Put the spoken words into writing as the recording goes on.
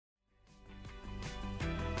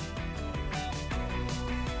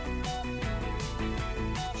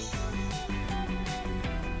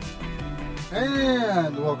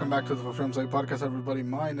And welcome back to the Film Site Podcast, everybody.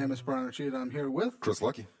 My name is Brian Rachid. I'm here with Chris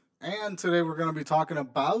Lucky. And today we're going to be talking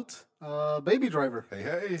about Baby Driver.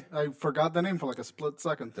 Hey. I forgot the name for like a split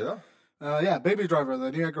second. Yeah? Baby Driver,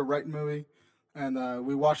 the New Edgar Wright movie. And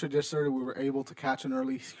we watched it yesterday. We were able to catch an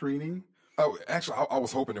early screening. Oh, actually, I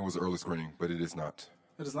was hoping it was an early screening, but it is not.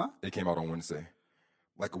 It is not? It came out on Wednesday.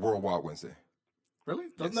 Like a worldwide Wednesday. Really?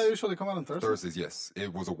 Doesn't that usually come out on Thursday? Thursdays, yes.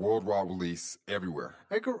 It was a worldwide release everywhere.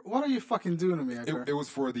 Edgar, what are you fucking doing to me, Edgar? It was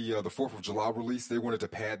for the 4th of July release. They wanted to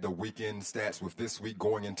pad the weekend stats with this week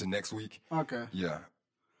going into next week. Okay. Yeah.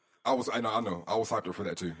 I know. I was hyped up for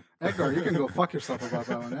that too. Edgar, you can go fuck yourself about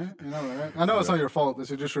that one, eh? You know that, right? I know it's not your fault.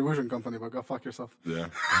 It's your distribution company, but go fuck yourself. Yeah.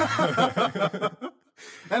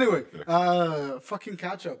 Anyway, fucking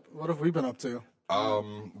catch up. What have we been up to?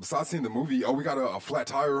 Besides seeing the movie, we got a flat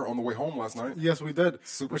tire on the way home last night. Yes, we did.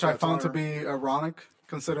 Which I found to tire. be ironic,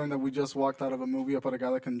 considering that we just walked out of a movie about a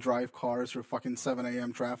guy that can drive cars through fucking 7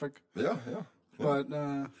 a.m. traffic. Yeah. But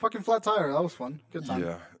fucking flat tire, that was fun. Good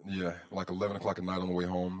time. Yeah. Like 11 o'clock at night on the way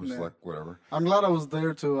home. It's like, whatever. I'm glad I was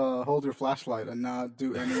there to hold your flashlight and not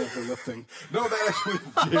do any of the lifting. No, that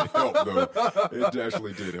actually did help, though. It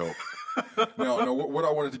actually did help. Now, what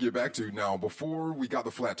I wanted to get back to now, before we got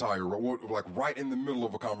the flat tire, like right in the middle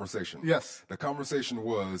of a conversation. Yes. The conversation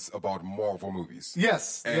was about Marvel movies.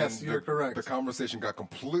 Yes, And you're correct. The conversation got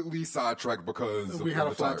completely sidetracked because We of had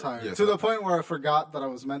the a flat tire. Yes. To the point where I forgot that I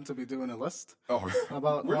was meant to be doing a list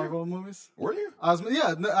about Were you? Marvel movies. Were you?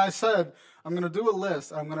 I said, I'm going to do a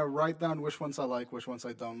list. I'm going to write down which ones I like, which ones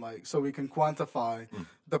I don't like, so we can quantify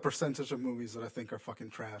the percentage of movies that I think are fucking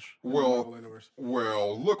trash. in the Marvel universe.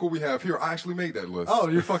 Well, look what we have here. I actually made that list. Oh,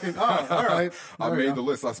 you fucking... Oh, all right. I There we made go. the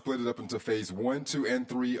list. I split it up into phase 1, 2, and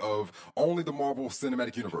 3 of only the Marvel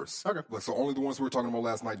Cinematic Universe. Okay. Like, so only the ones we were talking about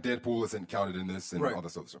last night. Deadpool isn't counted in this and Right. all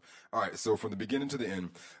this other stuff. All right, so from the beginning to the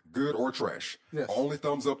end, good or trash. Yes. Only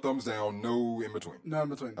thumbs up, thumbs down, no in between. No in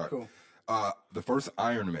between. All right. Cool. The first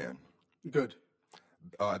Iron Man. Good.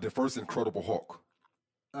 The first Incredible Hulk.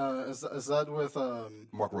 Is that with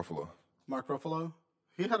Mark Ruffalo. Mark Ruffalo?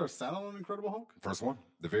 He had a standalone Incredible Hulk? First one.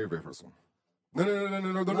 The very, very first one.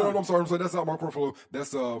 No, I'm sorry. That's not Mark Ruffalo.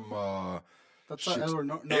 That's, That's not shit. Edward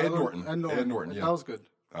Norton. Ed Norton. Ed Norton, yeah. That was good.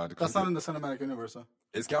 the That's not in the cinematic universe, though.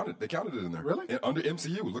 It's counted. They counted it in there. Really? Under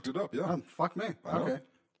MCU. Looked it up. Yeah. Oh, fuck me. I know. Okay.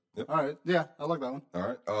 Yep. All right. Yeah, I like that one. All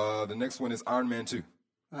right. The next one is Iron Man 2.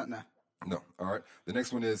 Nah. No. All right. The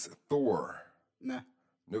next one is Thor. Nah.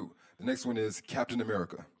 No. The next one is Captain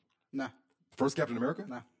America. Nah. First Captain America?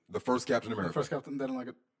 No. The first Captain America. First Captain didn't like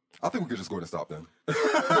it. I think we could just go ahead and stop then. We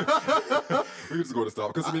could just go ahead and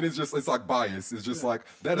stop. Because, I mean, it's like bias. It's just like,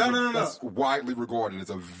 that's widely regarded as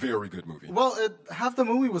a very good movie. Well, half the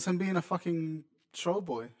movie was him being a fucking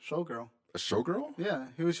showgirl. A showgirl? Yeah,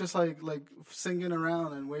 he was just like singing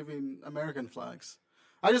around and waving American flags.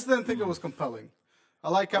 I just didn't think it was compelling. I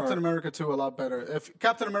like Captain America 2 a lot better. If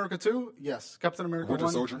Captain America 2, yes. Captain America Winter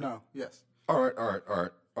 1, Soldier? no, yes. All right.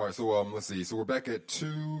 So let's see. So we're back at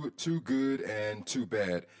two good and two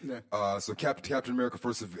bad. Yeah. So Captain America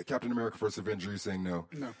First Avenger. You're saying no.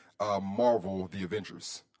 No. Marvel The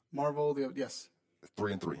Avengers. Marvel, yes.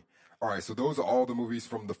 3 and 3. All right. So those are all the movies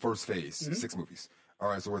from the first phase. 6 movies. All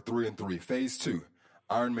right. So we're 3 and 3. Phase 2.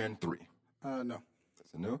 Iron Man 3. No.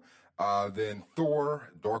 That's a no. Then Thor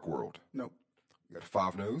Dark World. No. We got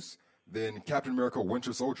 5 no's. Then Captain America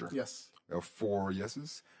Winter Soldier. Yes. We have 4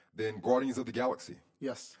 yeses. Then Guardians of the Galaxy.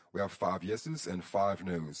 Yes. We have 5 yeses and 5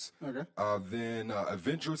 no's. Okay. Then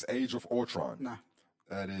Avengers Age of Ultron. Nah.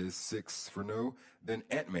 That is 6 for no. Then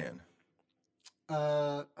Ant-Man.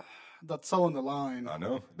 That's so on the line. I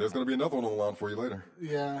know. There's going to be another one on the line for you later.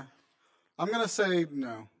 Yeah. I'm going to say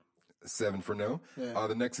no. 7 for no. Yeah.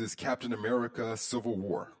 The next is Captain America Civil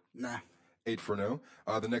War. Nah. 8 for no.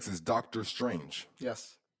 The next is Doctor Strange.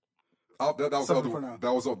 Yes. That was 7 the for other, no.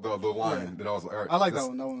 that was the line that I was like, all right. I like that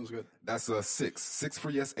one. That one was good. That's 6. 6 for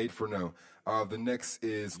yes, 8 for no. The next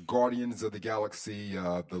is Guardians of the Galaxy,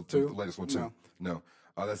 the latest one, 2. No.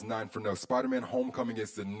 That's 9 for no. Spider-Man Homecoming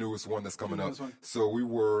is the newest one that's coming up. One. So we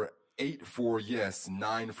were 8 for yes,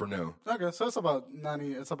 9 for no. Okay, so it's about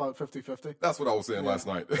 90. It's about 50-50. That's what I was saying last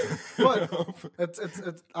night. But it's.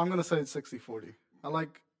 I'm gonna say it's 60-40. I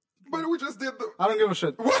like. But we just did the. I don't give a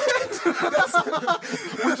shit. What?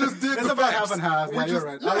 We just did It's the about facts. half and half. We Yeah, just- you're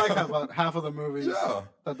right. I like about half of the movies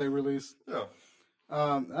that they release. Yeah.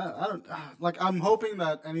 I don't like. I'm hoping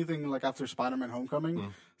that anything like after Spider-Man: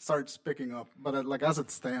 Homecoming starts picking up, but like as it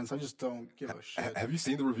stands, I just don't give a shit. Have you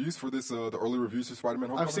seen the reviews for this? The early reviews for Spider-Man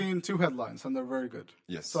Homecoming? I've seen 2 headlines and they're very good.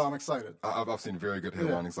 Yes. So I'm excited. I've seen very good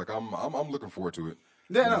headlines. Like I'm looking forward to it.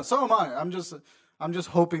 Yeah, no, so am I. I'm just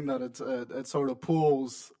hoping that it sort of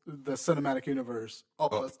pulls the cinematic universe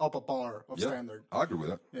up a bar of standard. I agree with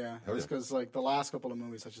that. Yeah, because like the last couple of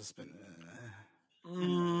movies have just been.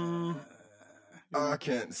 I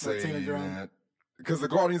can't say that because the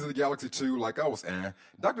Guardians of the Galaxy 2, like I was,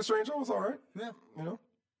 Doctor Strange, I was all right. Yeah, you know.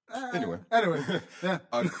 Anyway, yeah.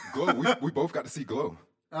 Glow. We both got to see Glow.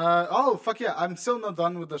 Oh fuck yeah! I'm still not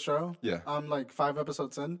done with the show. Yeah, I'm like 5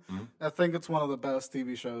 episodes in. Mm-hmm. I think it's one of the best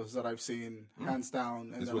TV shows that I've seen, hands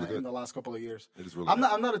down, in the last couple of years. It is really. I'm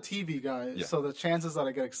not a TV guy, so the chances that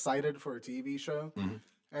I get excited for a TV show,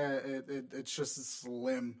 it's just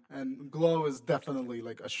slim. And Glow is definitely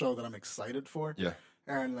like a show that I'm excited for. Yeah.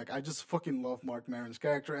 And like I just fucking love Mark Maron's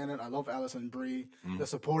character in it. I love Alison Brie. The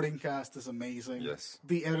supporting cast is amazing. Yes.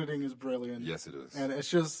 The editing is brilliant. Yes, it is. And it's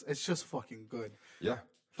just fucking good. Yeah.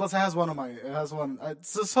 Plus,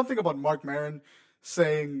 it's just something about Mark Maron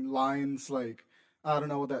saying lines like, I don't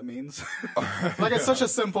know what that means. Like, it's such a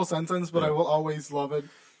simple sentence, but I will always love it.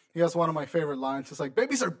 He has one of my favorite lines. It's like,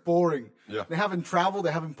 babies are boring. Yeah. They haven't traveled,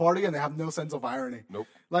 they haven't partied, and they have no sense of irony. Nope.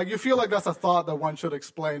 Like, you feel like that's a thought that one should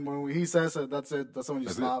explain. When he says it, that's it. That's when you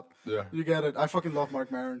stop. Yeah. You get it. I fucking love Mark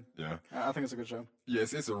Maron. Yeah. I think it's a good show.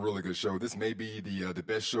 Yes, it's a really good show. This may be the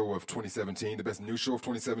best show of 2017, the best new show of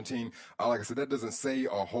 2017. Like I said, that doesn't say a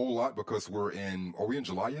whole lot because are we in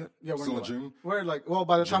July yet? Yeah, we're still in June. We're like, well,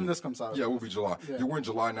 by the time this comes out. Yeah, we'll be July. Yeah. We're in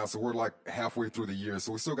July now, so we're like halfway through the year.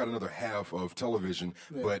 So we still got another half of television,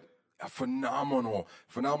 but a phenomenal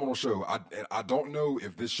show. I don't know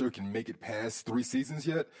if this show can make it past 3 seasons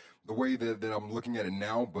yet, the way that I'm looking at it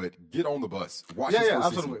now, but get on the bus. Watch it. Yeah,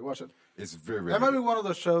 absolutely. Watch it. It's very, very That might good. be one of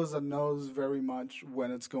those shows that knows very much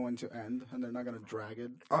when it's going to end, and they're not going to drag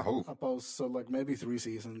it. I hope. Opposed to like maybe 3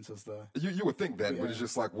 seasons is the. You would think that, but it's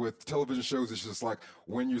just like with television shows, it's just like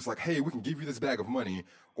when you're just like, hey, we can give you this bag of money,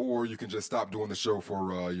 or you can just stop doing the show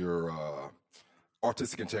for your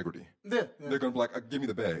artistic integrity. Yeah. They're going to be like, give me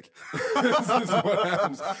the bag. This is what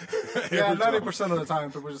happens. Yeah, 90% of the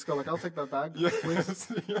time, people just go like, I'll take that bag, please.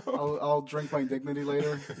 Yeah. I'll drink my dignity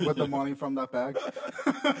later with the money from that bag.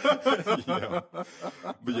 Yeah.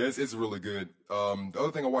 But yeah, it's really good. The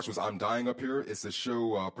other thing I watched was I'm Dying Up Here. It's a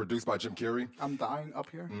show produced by Jim Carrey. I'm Dying Up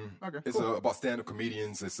Here? Okay, It's cool. about stand-up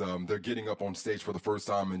comedians. It's they're getting up on stage for the first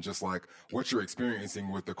time and just like what you're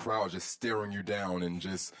experiencing with the crowd just staring you down and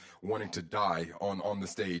just wanting to die on the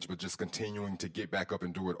stage, but just continuing to get back up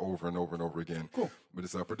and do it over and over and over again. Cool. But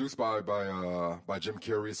it's produced by Jim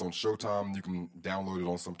Carrey. It's on Showtime. You can download it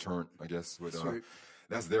on some torrent, I guess. But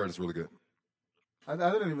that's there. It's really good. I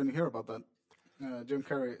didn't even hear about that. Jim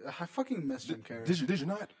Carrey. I fucking miss Jim Carrey. Did you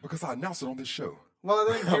not? Because I announced it on this show. Well,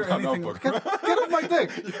 I didn't hear anything. Get off my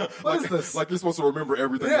dick. What is this? Like you're supposed to remember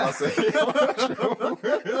everything that I say.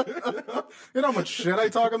 You know how much shit I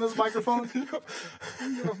talk on this microphone?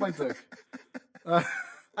 Get off my dick.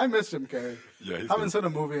 I miss Jim Carrey. Yeah, I haven't seen a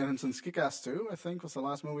movie on him since Kick-Ass 2, I think, was the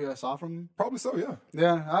last movie I saw from him. Probably so, yeah.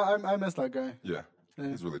 Yeah, I miss that guy. Yeah,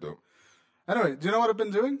 he's really dope. Anyway, do you know what I've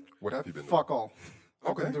been doing? What have you been doing? Fuck all.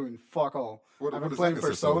 I've been doing fuck all. I've been playing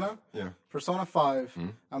Persona. Yeah. Persona 5.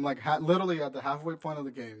 I'm like literally at the halfway point of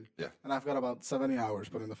the game. Yeah. And I've got about 70 hours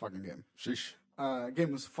put in the fucking game. Sheesh.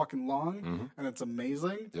 Game is fucking long, and it's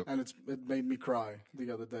amazing, Yep. and it made me cry the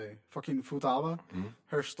other day. Fucking Futaba,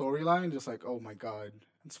 her storyline, just like, oh my god,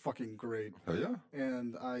 it's fucking great. Oh, yeah.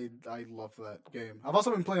 And I love that game. I've also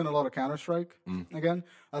been playing a lot of Counter-Strike again.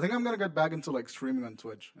 I think I'm gonna get back into like streaming on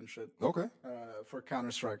Twitch and shit. Okay. For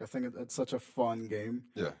Counter-Strike, I think it's such a fun game.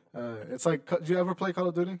 Yeah. It's like, do you ever play Call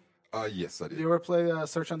of Duty? Yes, I did. Do you ever play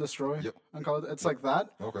Search and Destroy? Yep. On Call of Duty? It's like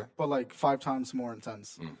that. Okay. But like 5 times more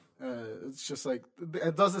intense. It's just like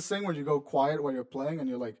it does this thing where you go quiet while you're playing and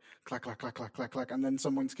you're like clack clack clack clack clack clack, and then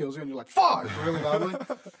someone kills you and you're like fuck really loudly.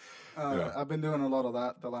 I've been doing a lot of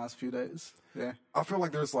that the last few days. Yeah, I feel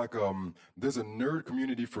like there's like there's a nerd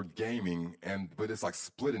community for gaming, but it's like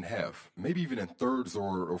split in half, maybe even in thirds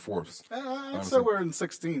or fourths. I'd say we're in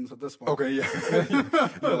 16s at this point. Okay,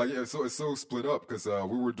 yeah, So it's so split up because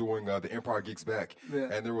we were doing the Empire Geeks Back,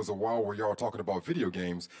 and there was a while where y'all were talking about video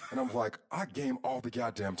games, and I'm like, I game all the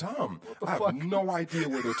goddamn time. I have no idea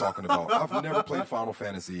what they're talking about. I've never played Final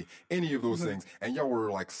Fantasy, any of those things, and y'all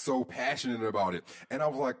were like so passionate about it, and I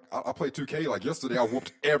was like, I played 2K like yesterday. I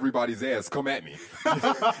whooped everybody's ass. Come at me,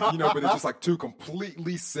 but it's just like 2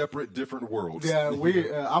 completely separate, different worlds. Yeah,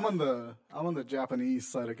 I'm on the Japanese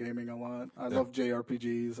side of gaming a lot. I love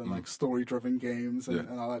JRPGs and like story-driven games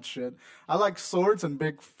and all that shit. I like swords and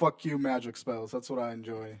big fuck you magic spells. That's what I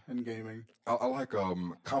enjoy in gaming. I like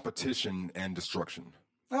competition and destruction.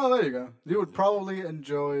 Oh, there you go. You would probably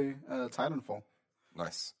enjoy Titanfall.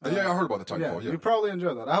 Nice. Yeah, I heard about the Titanfall. Yeah, you probably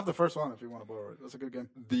enjoy that. I have the first one if you want to borrow it. That's a good game.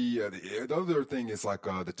 The other thing is like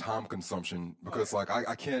the time consumption because like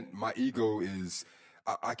I can't. My ego is.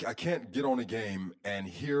 I can't get on a game and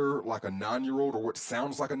hear like a 9-year-old or what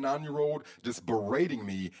sounds like a 9-year-old just berating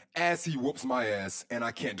me as he whoops my ass, and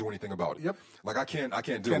I can't do anything about it. Yep. Like I can't deal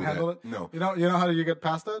Can't with handle that. it. No. You know how do you get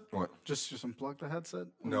past that? What? Just unplug the headset.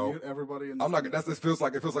 No. Mute everybody. In I'm not. It feels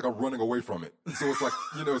like I'm running away from it. So it's like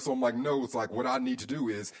So I'm like, no. It's like what I need to do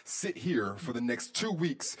is sit here for the next 2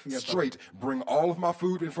 weeks straight, bring all of my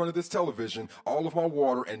food in front of this television, all of my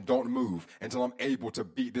water, and don't move until I'm able to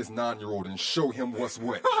beat this 9-year-old and show him what's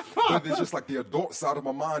what. But it's just like the adult side of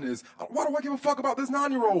my mind is, why do I give a fuck about this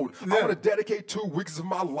 9-year-old? I want to dedicate 2 weeks of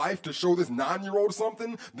my life to show this 9-year-old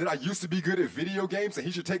something that I used to be good at video games and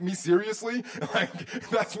he should take me seriously. Like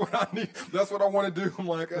that's what I need. That's what I want to do. I'm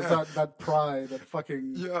like, that pride, that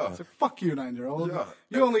fucking It's like, fuck you, 9-year-old. Yeah.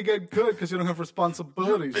 You only get good because you don't have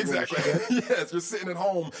responsibilities. Exactly. Yes, you're sitting at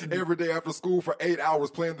home every day after school for 8 hours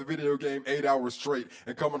playing the video game 8 hours straight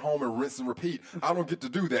and coming home and rinse and repeat. I don't get to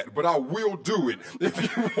do that, but I will do it if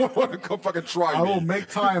you want to come fucking try me. I will make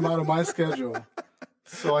time out of my schedule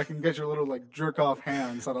so I can get your little like jerk off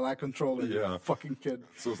hands out of that controller. You fucking kid.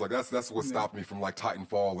 So it's like that's what stopped me from like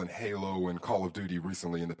Titanfall and Halo and Call of Duty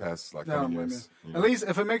recently in the past like 20 years. At least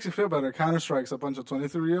if it makes you feel better, Counter-Strike's a bunch of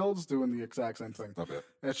 23-year-olds doing the exact same thing. I bet.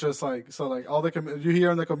 It's just like all you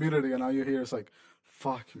hear in the community and all you hear is like,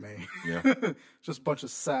 fuck me. Yeah. Just a bunch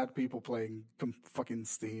of sad people playing fucking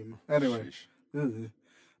Steam. Anyway.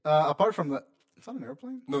 Apart from that, is that an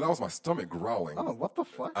airplane? No, that was my stomach growling. Oh, what the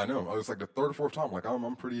fuck? I know. I was like the third or fourth time. Like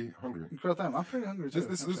I'm pretty hungry. I'm pretty hungry too.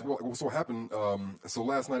 This is what happened. So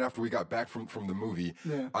last night after we got back from the movie,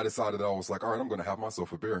 I decided I was like, all right, I'm going to have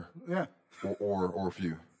myself a beer. Yeah. Or a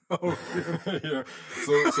few. Oh, yeah.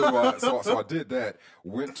 So I did that.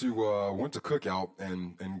 Went to Cookout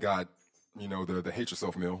and got. The hate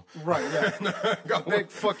yourself meal. Right, yeah. Got big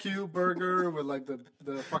fuck you burger with like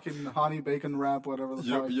the fucking honey bacon wrap, whatever the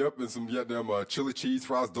fuck. Yep, and some chili cheese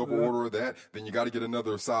fries, double order of that. Then you got to get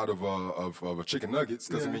another side of chicken nuggets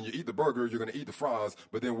because you eat the burger, you're gonna eat the fries,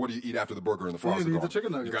 but then what do you eat after the burger and the fries? You eat the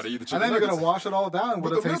chicken nuggets. You got to eat the chicken nuggets. And then nuggets. you're gonna wash it all down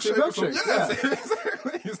with a tasty milkshake. Yes,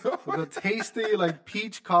 exactly. With a tasty like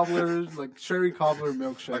peach cobbler, like cherry cobbler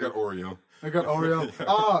milkshake. I got Oreo. I got Oreo.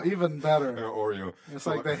 Oh, even better. I got Oreo. It's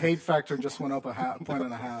like the hate factor just went up point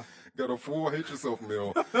and a half. Got a full hate yourself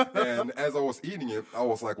meal. And as I was eating it, I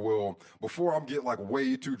was like, well, before I get like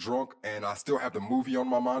way too drunk and I still have the movie on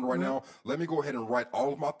my mind right now, let me go ahead and write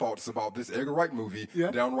all of my thoughts about this Edgar Wright movie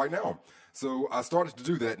down right now. So I started to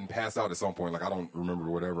do that and pass out at some point. Like I don't remember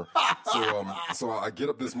whatever. So I get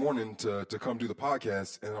up this morning to come do the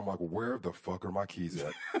podcast and I'm like, where the fuck are my keys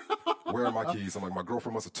at? Where are my keys? I'm like, my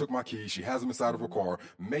girlfriend must have took my keys. She has them inside of her car.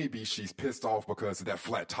 Maybe she's pissed off because of that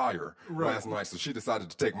flat tire last night. So she decided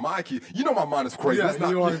to take my key. My mind is crazy. Yeah,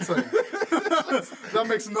 you are insane. That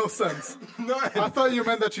makes no sense. No, I thought you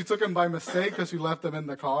meant that she took them by mistake because you left them in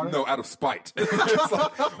the car. No, out of spite. Just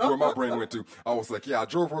like where my brain went to. I was like, I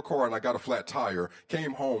drove her car and I got a flat tire,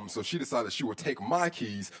 came home. So she decided she would take my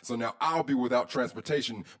keys. So now I'll be without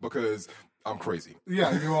transportation because I'm crazy.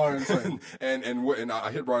 Yeah, you are insane. and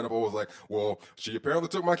I hit Brian up. I was like, well, she apparently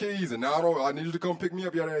took my keys, and now I need you to come pick me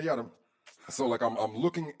up. Yada yada yada. So like I'm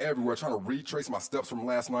looking everywhere, trying to retrace my steps from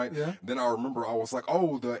last night. Yeah. Then I remember I was like,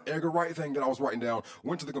 oh, the Edgar Wright thing that I was writing down.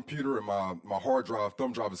 Went to the computer and my hard drive,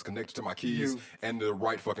 thumb drive is connected to my keys, and they're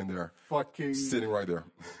right fucking there. Fucking sitting right there.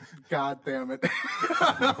 God damn it.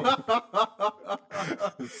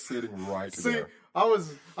 Sitting right there. See, I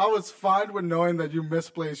was fine with knowing that you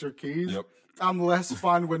misplaced your keys. Yep. I'm less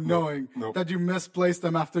fine with knowing that you misplaced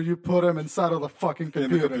them after you put them inside of the fucking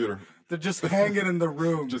computer. In the computer. They're just hanging in the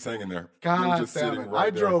room. Just hanging there. God just damn it. Right I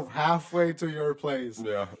drove halfway to your place.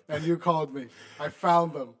 Yeah. And you called me. I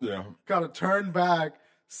found them. Yeah. Gotta turn back,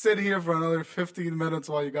 sit here for another 15 minutes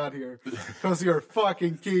while you got here. Because your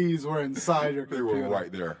fucking keys were inside your computer. They were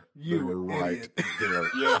right there. They were right idiot. there.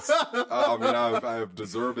 Yes. I mean, I have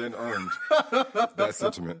deserved and earned that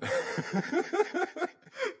sentiment.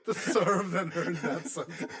 Deserved and earned that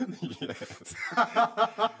sentiment. Yes.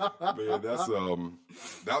 Man, that's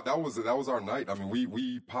that was our night. I mean,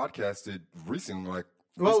 we podcasted recently, like.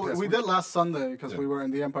 Well, we did last Sunday because we were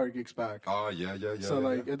in the Empire Geeks back. Yeah. So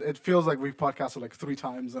it feels like we've podcasted like 3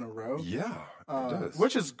 times in a row. Yeah, it does.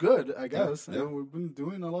 Which is good, I guess. Yeah. We've been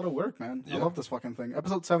doing a lot of work, man. I love this fucking thing.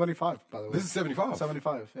 Episode 75, by the way. This is 75.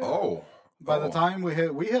 75. Yeah. Oh. By the time we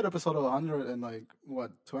hit episode 100 in like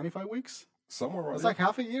what 25 weeks. Somewhere around. It's like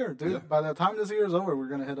half a year, dude. Yeah. By the time this year is over, we're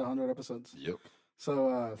gonna hit 100 episodes. Yep.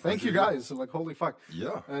 So thank you guys. So, like, holy fuck.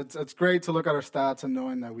 Yeah. It's great to look at our stats and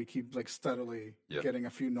knowing that we keep like steadily getting a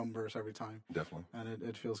few numbers every time. Definitely. And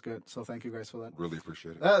it feels good. So thank you guys for that. Really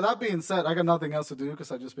appreciate it. That being said, I got nothing else to do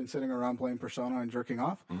because I've just been sitting around playing Persona and jerking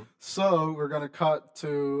off. So we're going to cut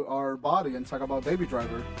to our body and talk about Baby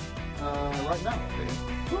Driver right now.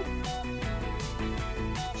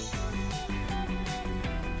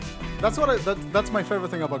 That's my favorite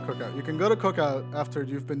thing about Cookout. You can go to Cookout after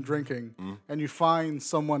you've been drinking, and you find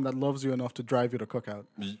someone that loves you enough to drive you to Cookout,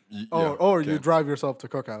 or you drive yourself to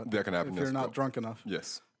Cookout. That can happen if you're not drunk enough.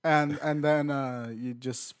 Yes. And then you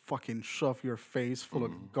just fucking shove your face full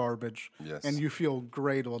of garbage, and you feel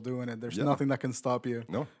great while doing it. There's nothing that can stop you.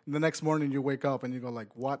 No. The next morning you wake up and you go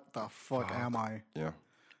like, "What the fuck am I?" Yeah.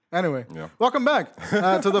 Anyway, welcome back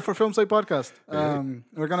to the For Film's Sake podcast.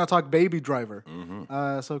 We're going to talk Baby Driver.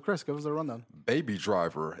 So, Chris, give us a rundown. Baby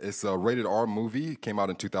Driver. It's a rated R movie. Came out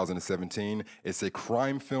in 2017. It's a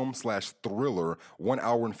crime film / thriller. 1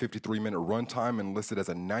 hour and 53-minute runtime and listed as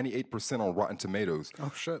a 98% on Rotten Tomatoes.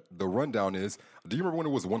 Oh, shit. The rundown is, do you remember when it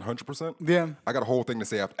was 100%? Yeah. I got a whole thing to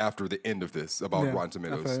say after the end of this about Rotten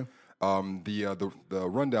Tomatoes. Okay. The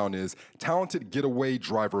rundown is talented getaway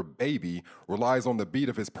driver Baby relies on the beat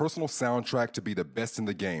of his personal soundtrack to be the best in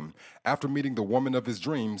the game. After meeting the woman of his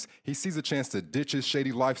dreams, he sees a chance to ditch his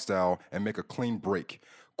shady lifestyle and make a clean break.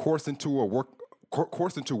 Course into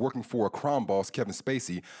working for a crime boss, Kevin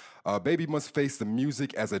Spacey, Baby must face the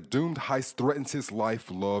music as a doomed heist threatens his life,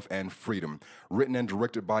 love, and freedom. Written and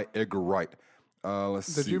directed by Edgar Wright.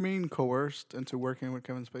 Did you mean coerced into working with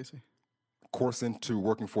Kevin Spacey? Course into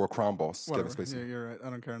working for a crime boss, Whatever. Kevin Spacey. Yeah, you're right. I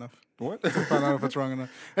don't care enough. What? I don't know if it's wrong enough.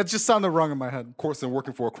 It just sounded wrong in my head. Course in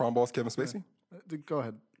working for a crime boss, Kevin Spacey? Go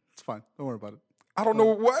ahead. It's fine. Don't worry about it. I don't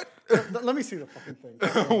know what? Let me see the fucking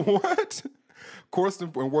thing. What? Coerced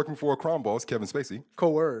in working for a crime boss, Kevin Spacey.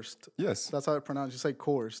 Coerced. Yes. That's how it's pronounced. You say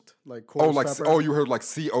coerced. Like coerced. You heard like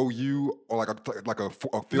COU or like a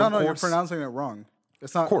film No, course? you're pronouncing it wrong.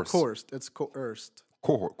 It's not coerced. It's coerced.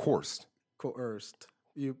 Coerced. Coerced.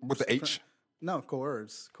 With the H? No,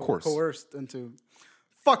 coerced. Coerce. Coerced into.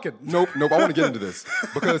 Fuck it. Nope. I want to get into this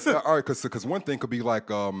because because one thing could be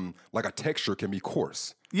like a texture can be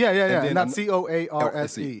coarse. Yeah. And that's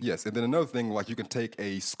COARSE. Yes, and then another thing like you can take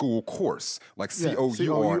a school course like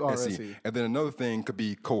COURSE, and then another thing could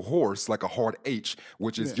be coerce like a hard H,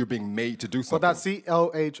 which is you're being made to do something. But that's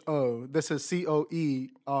CLHO. This is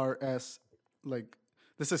COERS. Like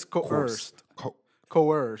this is coerced.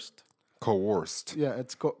 Coerced. Coerced. Yeah,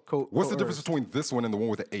 it's What's the difference between this one and the one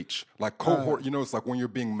with the H? Like cohort, it's like when you're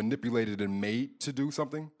being manipulated and made to do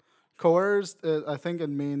something. Coerced, I think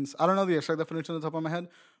it means, I don't know the exact definition on the top of my head,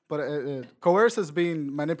 but coerce is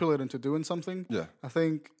being manipulated into doing something. Yeah. I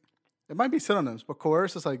think it might be synonyms, but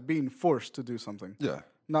coerce is like being forced to do something. Yeah.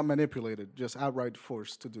 Not manipulated, just outright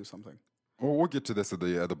forced to do something. Well, we'll get to this at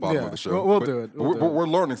the bottom of the show. We'll do it. We're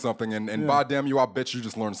learning something, and by damn you, I bet you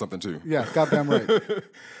just learned something too. Yeah, goddamn right.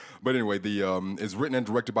 But anyway, is written and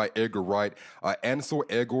directed by Edgar Wright. Ansel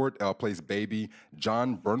Elgort plays Baby.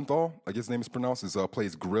 John Bernthal, I guess his name is pronounced,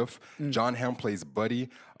 plays Griff. John Hamm plays Buddy.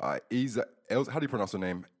 How do you pronounce her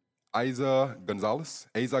name? Eiza Gonzalez?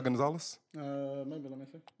 Maybe, let me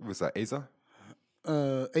see. What's that, Eiza?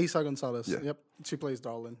 Eiza Gonzalez. Yeah. Yep, she plays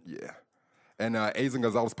Darlin. Yeah. And Eiza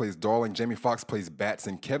Gonzalez plays Darling. Jamie Foxx plays Bats.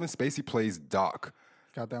 And Kevin Spacey plays Doc.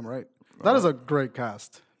 Goddamn right. That is a great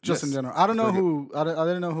cast. Just in general. I don't know who. I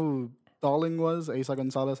didn't know who Darling was. Eiza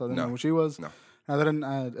Gonzalez. I didn't know who she was. No. I didn't.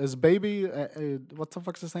 Is Baby? What the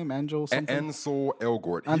fuck's his name? Angel something. Ansel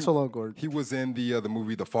Elgort. Ansel Elgort. He was in the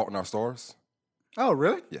movie The Fault in Our Stars. Oh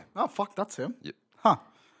really? Yeah. Oh fuck, that's him. Yeah. Huh.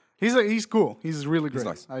 He's cool. He's really great.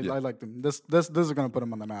 He's nice. I liked him. This is gonna put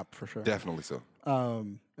him on the map for sure. Definitely so.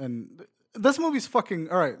 And this movie's fucking.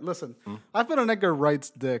 All right, listen. I've been on Edgar Wright's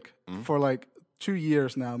dick for like 2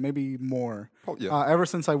 years now, maybe more. Oh, yeah. Ever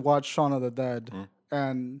since I watched Shaun of the Dead,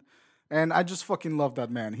 and I just fucking love that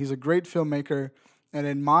man. He's a great filmmaker, and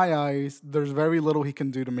in my eyes, there's very little he can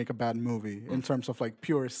do to make a bad movie in terms of like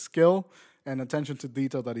pure skill and attention to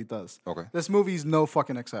detail that he does. Okay. This movie is no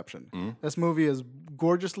fucking exception. This movie is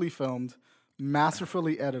gorgeously filmed,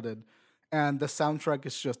 masterfully edited, and the soundtrack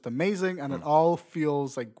is just amazing, and it all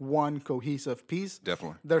feels like one cohesive piece.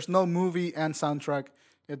 Definitely. There's no movie and soundtrack.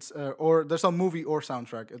 It's or there's no movie or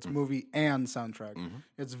soundtrack. It's movie and soundtrack.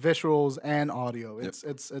 It's visuals and audio.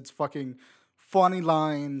 It's fucking funny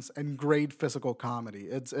lines and great physical comedy.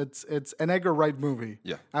 It's an Edgar Wright movie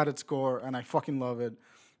at its core, and I fucking love it.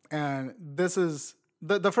 And this is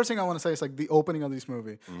the first thing I want to say is like the opening of this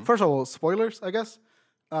movie. First of all, spoilers, I guess.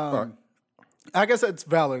 Right. I guess it's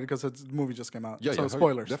valid because the movie just came out. Yeah, so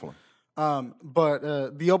spoilers. Definitely.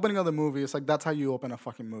 But the opening of the movie is like that's how you open a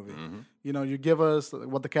fucking movie. You know, you give us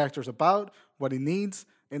what the character's about, what he needs,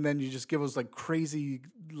 and then you just give us like crazy,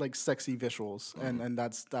 like sexy visuals, and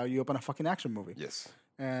that's how you open a fucking action movie. Yes.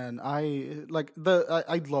 And I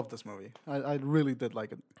love this movie. I really did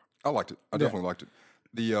like it. I liked it. I definitely liked it.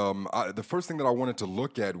 The first thing that I wanted to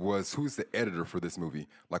look at was who's the editor for this movie.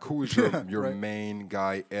 Like, who is your Right. main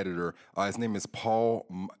guy editor? His name is Paul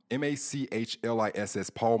Machliss.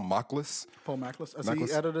 Paul Machliss. Paul Machliss. Has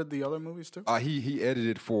he edited the other movies too? He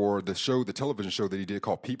edited for the show, the television show that he did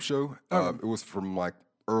called Peep Show. It was from like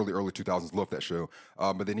early 2000s. Loved that show.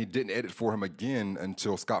 But then he didn't edit for him again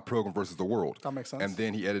until Scott Pilgrim versus the World. That makes sense. And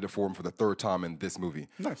then he edited for him for the third time in this movie.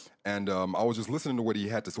 Nice. And I was just listening to what he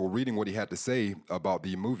had to, or reading what he had to say about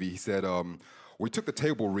the movie. He said, we took the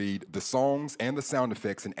table read, the songs and the sound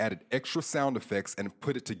effects, and added extra sound effects and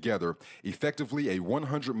put it together. Effectively, a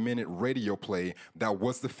 100-minute radio play that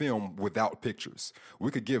was the film without pictures. We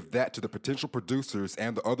could give that to the potential producers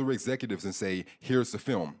and the other executives and say, here's the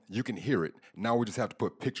film. You can hear it. Now we just have to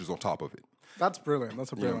put pictures on top of it. That's brilliant.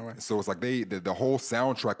 That's a brilliant way. So it's like the whole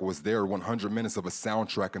soundtrack was there, 100 minutes of a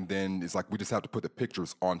soundtrack, and then it's like we just have to put the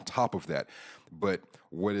pictures on top of that. But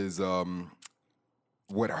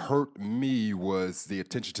what hurt me was the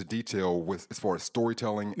attention to detail with as far as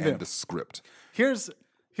storytelling and the script. Here's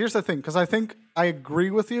the thing, because I think I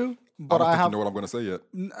agree with you, but I don't think you know what I'm going to say yet.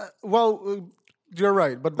 You're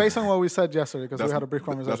right. But based on what we said yesterday, because we had a brief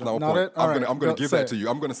conversation, That's not, not it. I'm going to give that it. to you.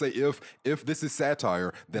 I'm going to say if this is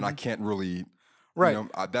satire, then I can't really. Right. You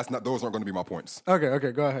know, those aren't going to be my points.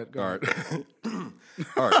 Okay. Go ahead. All right.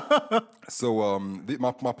 All right. So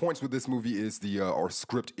my points with this movie is our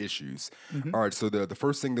script issues. All right. So the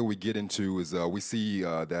first thing that we get into is we see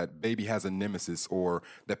that Baby has a nemesis, or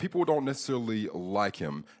that people don't necessarily like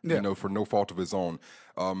him, you know, for no fault of his own.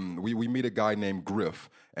 We meet a guy named Griff,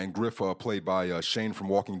 and Griff played by Shane from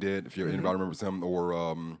Walking Dead, if anybody remembers him,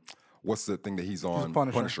 or what's the thing that he's on?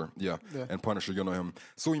 Punisher. Yeah. And Punisher, you'll know him.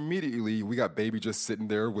 So immediately, we got Baby just sitting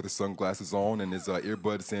there with his sunglasses on and his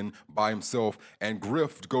earbuds in by himself, and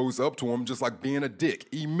Griff goes up to him just like being a dick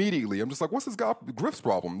immediately. I'm just like, what's this guy Griff's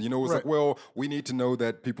problem? You know, it's like, well, we need to know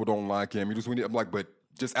that people don't like him. I'm like, but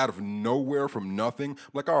just out of nowhere from nothing,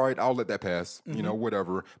 I'm like, all right, I'll let that pass, you know,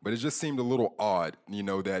 whatever. But it just seemed a little odd, you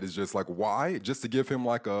know, that it's just like, why? Just to give him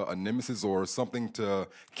like a nemesis or something to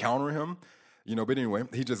counter him? You know, but anyway,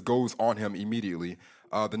 he just goes on him immediately.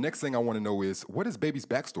 The next thing I want to know is, what is Baby's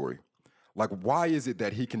backstory? Like, why is it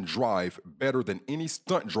that he can drive better than any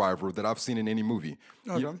stunt driver that I've seen in any movie?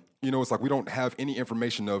 Okay. You know, it's like we don't have any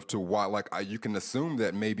information of to why. Like, you can assume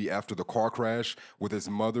that maybe after the car crash with his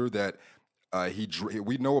mother that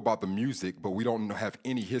we know about the music, but we don't have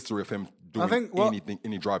any history of him doing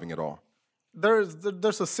any driving at all.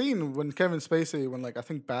 There's a scene when Kevin Spacey, when like I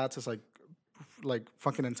think Bats is like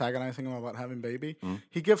fucking antagonizing him about having Baby.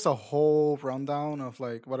 He gives a whole rundown of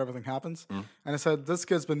like what everything happens, and it said this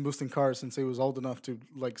kid's been boosting cars since he was old enough to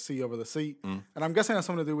like see over the seat, and I'm guessing it has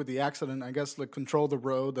something to do with the accident. I guess like control the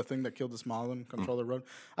road, the thing that killed his mom, control the road.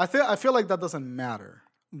 I feel like that doesn't matter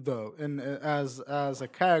though, and as a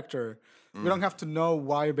character, we don't have to know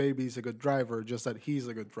why Baby's a good driver, just that he's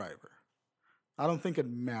a good driver. I don't think it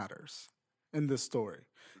matters in this story.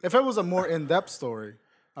 If it was a more in-depth story,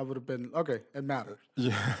 I would have been, okay, it matters.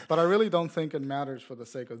 Yeah. But I really don't think it matters for the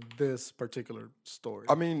sake of this particular story.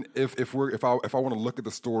 I mean, if I want to look at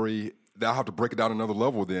the story, I'll have to break it down another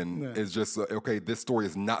level. Then it's just okay. This story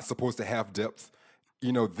is not supposed to have depth.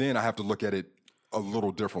 You know, then I have to look at it a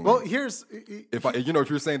little differently. Well, if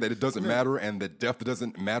you're saying that it doesn't matter and that depth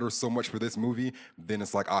doesn't matter so much for this movie, then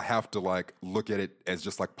it's like I have to like look at it as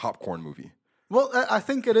just like popcorn movie. Well, I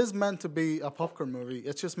think it is meant to be a popcorn movie.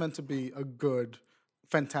 It's just meant to be a good,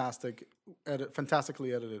 fantastically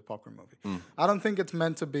edited popcorn movie. I don't think it's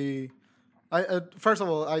meant to be. First of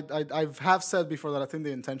all, I have said before that I think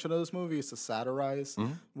the intention of this movie is to satirize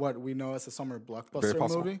what we know as a summer blockbuster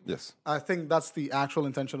movie. Yes, I think that's the actual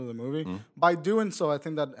intention of the movie. By doing so, I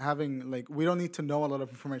think that we don't need to know a lot of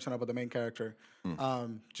information about the main character.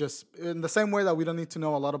 Just in the same way that we don't need to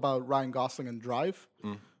know a lot about Ryan Gosling and Drive.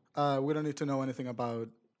 We don't need to know anything about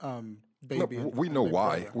Baby. No, we know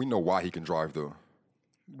why. We know why he can drive though.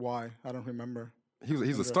 Why? I don't remember.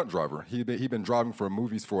 He's a stunt driver. He been driving for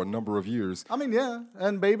movies for a number of years. I mean, yeah,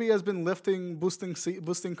 and Baby has been boosting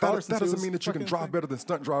cars. That doesn't mean that you can drive better than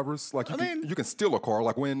stunt drivers. Like you can steal a car.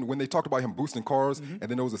 Like when they talked about him boosting cars, and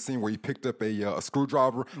then there was a scene where he picked up a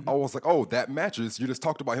screwdriver. I was like, oh, that matches. You just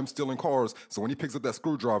talked about him stealing cars. So when he picks up that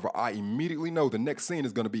screwdriver, I immediately know the next scene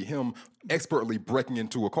is going to be him expertly breaking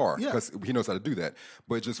into a car because he knows how to do that.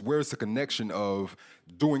 But just where's the connection of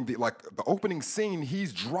doing the opening scene?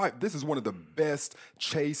 He's driving. This is one of the best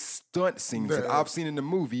chase stunt scenes that I've seen in the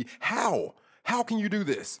movie. How can you do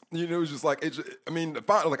this? You know, it's just like it's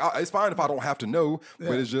fine if I don't have to know,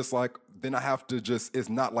 but it's just like then I have to just. It's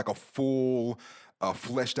not like a full.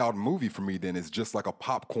 Fleshed out movie for me. Then it's just like a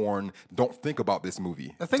popcorn. Don't think about this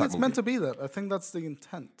movie. I think it's meant to be that. I think that's the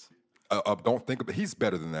intent. Don't think about. He's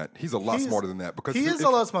better than that. He's a lot smarter than that because he is a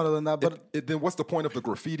lot smarter than that. But then what's the point of the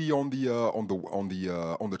graffiti on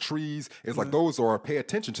the trees? It's like those are pay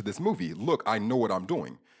attention to this movie. Look, I know what I'm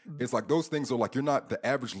doing. It's like those things are like you're not the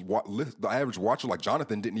average watcher. Like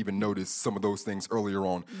Jonathan didn't even notice some of those things earlier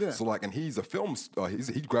on. Yeah. So like, and he's a film.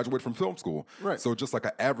 He graduated from film school. Right. So just like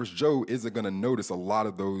an average Joe isn't going to notice a lot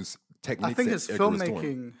of those techniques. I think his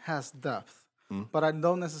filmmaking has depth. But I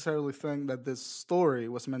don't necessarily think that this story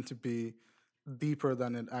was meant to be deeper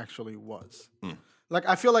than it actually was. Like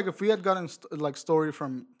I feel like if we had gotten story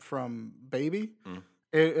from Baby,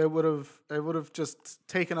 it would have just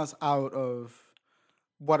taken us out of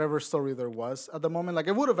whatever story there was at the moment. Like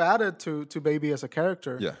it would have added to Baby as a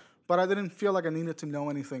character. Yeah. But I didn't feel like I needed to know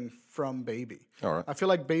anything from Baby. All right. I feel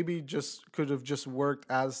like Baby just could have just worked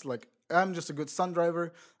as like. I'm just a good stunt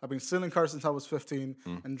driver. I've been stealing cars since I was 15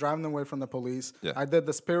 and driving them away from the police. Yeah. I did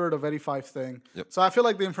the Spirit of 85 thing. Yep. So I feel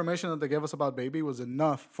like the information that they gave us about Baby was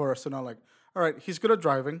enough for us to know, like, all right, he's good at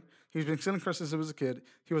driving. He's been stealing cars since he was a kid.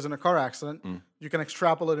 He was in a car accident. You can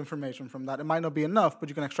extrapolate information from that. It might not be enough, but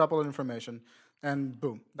you can extrapolate information, and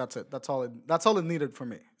boom, that's it. That's all it needed for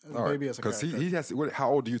me. Baby as a character. Because he has.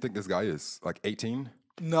 How old do you think this guy is? Like 18?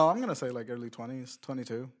 No, I'm gonna say like early 20s,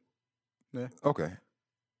 22. Yeah. Okay.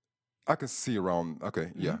 I can see around. Okay,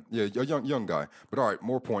 yeah, a young guy. But all right,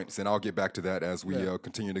 more points, and I'll get back to that as we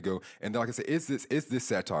continue to go. And then, like I said, is this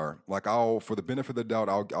satire? Like, for the benefit of the doubt,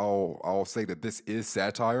 I'll say that this is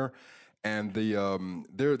satire. And there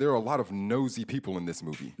are a lot of nosy people in this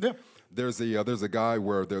movie. Yeah. There's a guy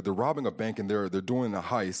where they're robbing a bank and they're doing a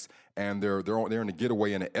heist and they're in a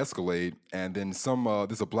getaway in an Escalade, and then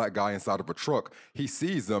there's a black guy inside of a truck. He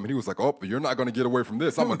sees them and he was like, "Oh, you're not going to get away from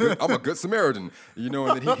this. I'm a good Samaritan," you know.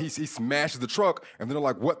 And then he smashes the truck, and then they're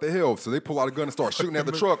like, "What the hell?" So they pull out a gun and start shooting at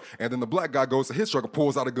the truck, and then the black guy goes to his truck and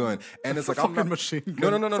pulls out a gun, and it's like I'm not machine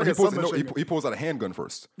gun. No. He pulls out a handgun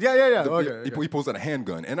first. Yeah. He pulls out a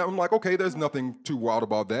handgun, and I'm like, okay, there's nothing too wild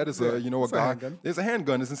about that. It's a guy. There's a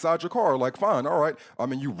handgun. It's inside your car. Like, fine, all right. I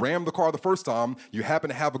mean, you rammed the car the first time. You happen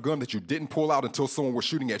to have a gun that you didn't pull out until someone was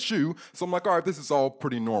shooting at you. So I'm like, all right, this is all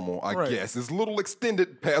pretty normal, I guess. It's a little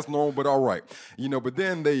extended past normal, but all right. You know, but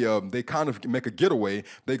then they kind of make a getaway.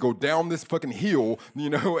 They go down this fucking hill, you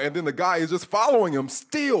know, and then the guy is just following him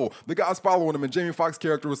still. The guy's following him, and Jamie Foxx's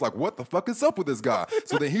character was like, what the fuck is up with this guy?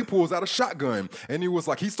 So then he pulls out a shotgun, and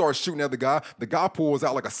he starts shooting at the guy. The guy pulls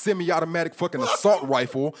out like a semi-automatic fucking assault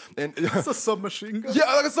rifle. And it's a submachine gun?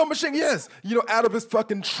 Yeah, like a submachine, yes. You know, out of his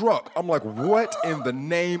fucking truck. I'm like, what in the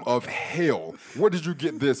name of hell? Where did you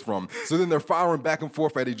get this from? So then they're firing back and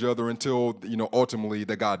forth at each other until, you know, ultimately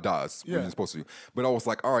the guy dies when he's supposed to. But I was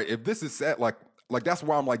like, all right, if this is sad, like that's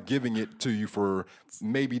why I'm like giving it to you for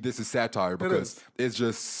maybe this is satire, because it's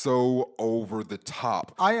just so over the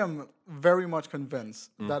top. I am very much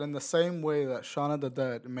convinced that in the same way that Shaun of the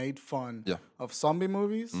Dead made fun of zombie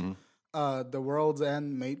movies, The World's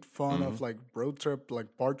End made fun of like road trip,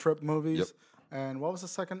 like bar trip movies. Yep. And what was the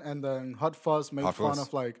second? And then Hot Fuzz made fun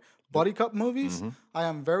of like buddy cop movies. I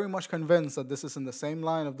am very much convinced that this is in the same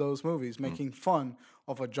line of those movies, making fun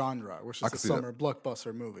of a genre, which is a summer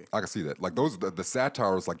blockbuster movie. I can see that. Like the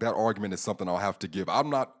satires, like that argument is something I'll have to give. I'm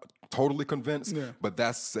not totally convinced, but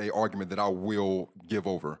that's a argument that I will give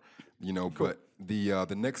over. You know, cool. But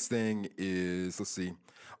the next thing is, let's see.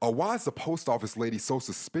 Why is the post office lady so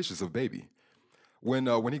suspicious of Baby?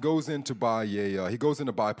 When he goes in to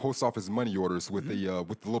buy post office money orders with the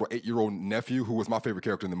little 8-year-old nephew, who was my favorite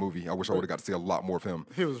character in the movie. I wish I would have got to see a lot more of him.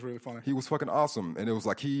 He was really funny. He was fucking awesome, and it was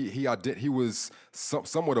like he was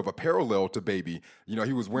somewhat of a parallel to Baby. You know,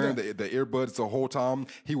 he was wearing the earbuds the whole time.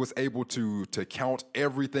 He was able to count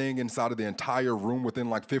everything inside of the entire room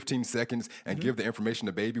within like 15 seconds and give the information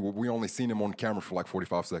to Baby. We only seen him on camera for like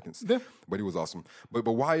 45 seconds. Yeah. But he was awesome. But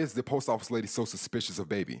why is the post office lady so suspicious of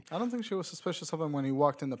Baby? I don't think she was suspicious of him him when he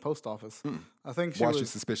walked in the post office. I think Why is she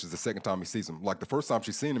suspicious the second time he sees him? Like the first time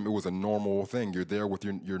she seen him, it was a normal thing. You're there with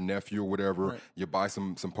your nephew or whatever. Right. You buy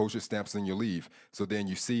some postage stamps and you leave. So then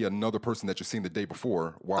you see another person that you've seen the day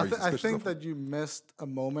before. Why are you suspicious I think that you missed a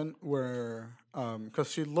moment where,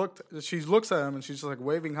 because she looks at him and she's just like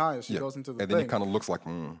waving hi as she goes into the thing. And then he kind of looks like,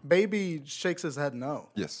 Baby shakes his head no.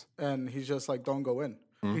 Yes. And he's just like, don't go in.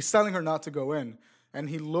 He's telling her not to go in. And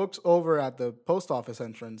he looks over at the post office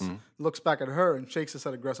entrance, looks back at her, and shakes his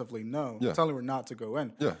head aggressively no, telling her not to go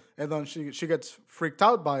in. Yeah. And then she gets freaked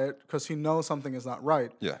out by it because he knows something is not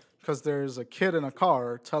right. Yeah. Because there's a kid in a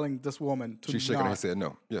car telling this woman to She's shaking her head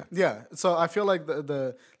no. Yeah. Yeah. So I feel like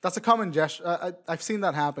that's a common gesture. I've seen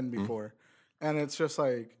that happen before. And it's just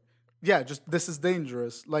like, yeah, just this is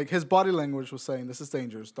dangerous. Like his body language was saying, "This is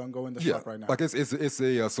dangerous. Don't go in the shop right now." Like it's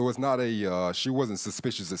so it's not a. She wasn't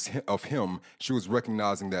suspicious of him. She was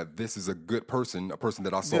recognizing that this is a good person, a person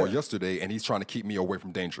that I saw yesterday, and he's trying to keep me away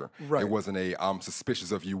from danger. Right. It wasn't I'm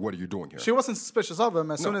suspicious of you. What are you doing here? She wasn't suspicious of him.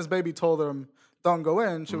 As soon as Baby told him, "Don't go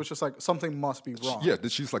in," she was just like, "Something must be wrong." Yeah,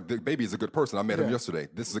 she's like, "The Baby is a good person. I met him yesterday.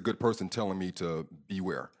 This is a good person telling me to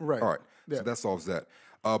beware." Right. All right. Yeah. So that solves that.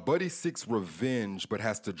 Buddy seeks revenge, but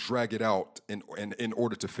has to drag it out in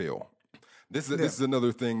order to fail. This is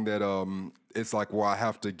another thing that it's like, well, I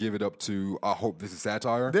have to give it up to. I hope this is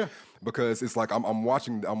satire, because it's like I'm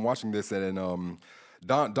watching this and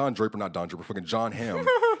Don Draper, not Don Draper, fucking John Hamm,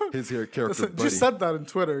 his character. Listen, Buddy. You said that in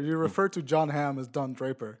Twitter. You referred to John Hamm as Don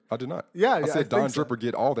Draper. I did not. Yeah, I said Don Draper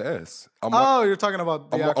get all the S. You're talking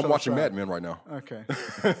about the actual I'm watching show. Mad Men right now. Okay.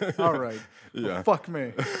 All right. Yeah. Well, fuck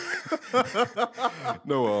me.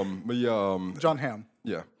 No, but yeah. John Hamm.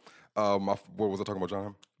 Yeah. What was I talking about, John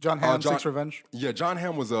Hamm? John Hamm seeks revenge. Yeah, John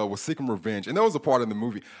Hamm was seeking revenge, and that was a part of the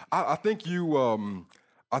movie. I think you were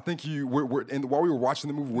and while we were watching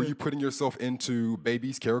the movie, were you putting yourself into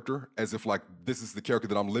Baby's character as if like this is the character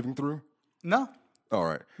that I'm living through? No. All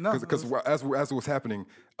right. No. Because as it was happening,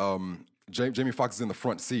 Jamie Foxx is in the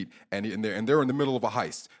front seat, and they're in the middle of a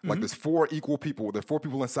heist. Like there's four equal people. There are four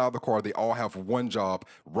people inside the car. They all have one job: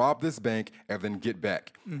 rob this bank and then get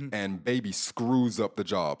back. And Baby screws up the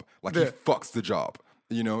job. Like he fucks the job.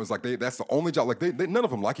 You know, it's like that's the only job. Like they none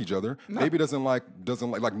of them like each other. No. Baby doesn't like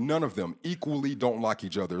none of them equally don't like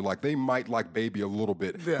each other. Like they might like Baby a little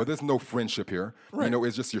bit, but there's no friendship here. Right. You know,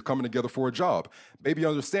 it's just you're coming together for a job. Baby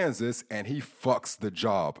understands this and he fucks the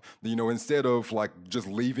job. You know, instead of like just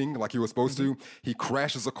leaving like he was supposed to, he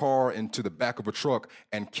crashes a car into the back of a truck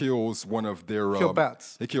and kills one of their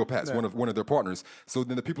Bats. They kill Bats, one of their partners. So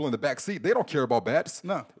then the people in the back seat, they don't care about Bats.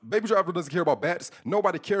 No. Baby Driver doesn't care about Bats.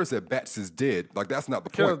 Nobody cares that Bats is dead. Like that's not the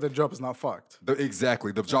point. The job is not fucked.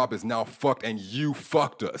 Exactly. The job is now fucked and you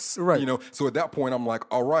fucked us. Right. You know, so at that point I'm like,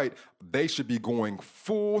 all right, they should be going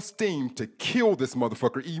full steam to kill this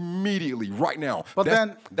motherfucker immediately, right now. But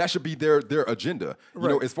that should be their agenda. You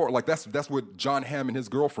know, as far like that's what John Hamm and his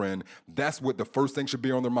girlfriend, that's what the first thing should be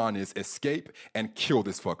on their mind is escape and kill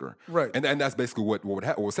this fucker. Right. And that's basically what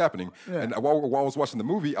was happening. Yeah. And while I was watching the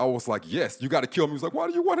movie, I was like, yes, you got to kill him. He was like, why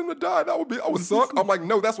do you want him to die? I would suck. I'm like,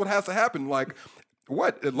 no, that's what has to happen. Like,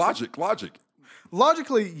 what? Logic.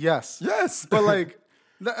 Logically, yes. Yes. But like,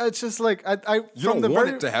 it's just like you don't want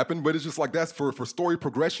it to happen, but it's just like that's for story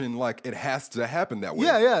progression. Like it has to happen that way.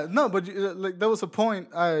 Yeah. No, but like there was a point.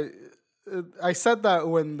 I said that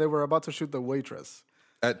when they were about to shoot the waitress.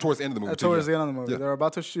 Towards the end of the movie. Towards the end of the movie, they're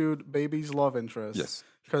about to shoot Baby's love interest. Yes.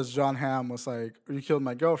 Because John Hamm was like, "You killed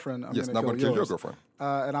my girlfriend. I'm gonna kill your girlfriend."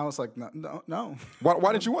 And I was like, "No."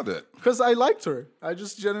 Why didn't you want that? Because I liked her. I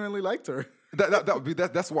just genuinely liked her.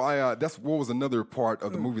 That's why that's what was another part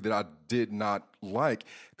of the movie that I did not like,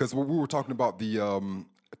 because we were talking about the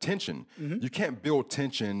tension. You can't build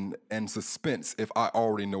tension and suspense if I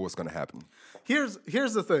already know what's going to happen. Here's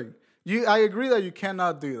the thing. I agree that you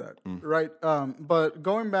cannot do that, right? But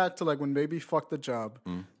going back to like when Baby fucked the job,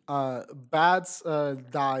 Bats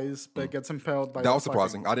dies but gets impaled by. That was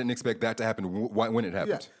surprising. I didn't expect that to happen when it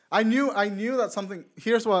happened. Yeah. I knew that something.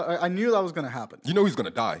 Here's what I knew that was going to happen. You know he's going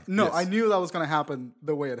to die. No, yes. I knew that was going to happen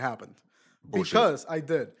the way it happened. Bullshit. Because I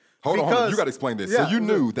did. Hold on. You got to explain this. Yeah, so you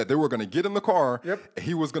knew that they were going to get in the car. Yep.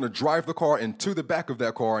 He was going to drive the car into the back of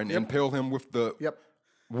that car and impale him with the. Yep.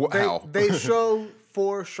 How? They show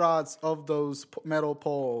 4 shots of those metal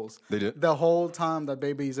poles. They did? The whole time that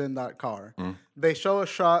Baby's in that car. They show a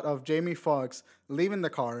shot of Jamie Foxx leaving the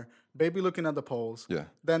car, Baby looking at the poles. Yeah.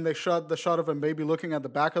 Then they shot the shot of him, Baby looking at the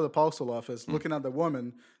back of the postal office, looking at the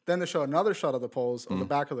woman. Then they show another shot of the poles on the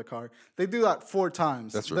back of the car. They do that 4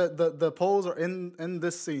 times. That's true. The poles are in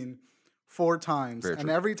this scene 4 times. Very and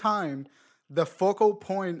true. every time the focal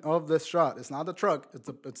point of this shot is not the truck,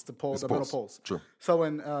 it's the pole, metal poles. True. So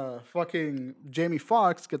when fucking Jamie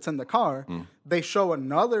Foxx gets in the car, they show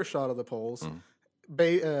another shot of the poles.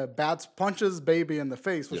 Bats punches Baby in the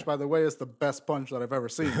face, which by the way is the best punch that I've ever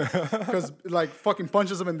seen. Because like fucking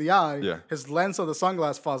punches him in the eye, his lens of the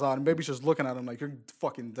sunglass falls out, and Baby's just looking at him like, you're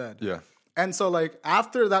fucking dead. Yeah. And so like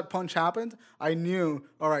after that punch happened, I knew,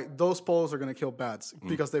 all right, those poles are gonna kill Bats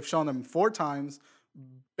because they've shown them 4 times.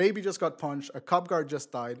 Baby just got punched. A cop guard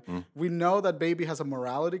just died. We know that Baby has a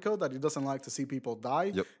morality code that he doesn't like to see people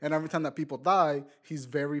die. Yep. And every time that people die, he's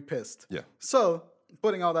very pissed. Yeah. So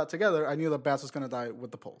putting all that together, I knew that Bats was going to die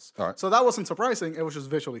with the poles. All right. So that wasn't surprising. It was just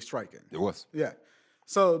visually striking. It was. Yeah.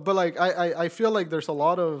 So, but like, I feel like there's a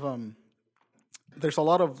lot of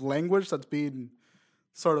language that's being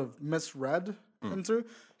sort of misread into,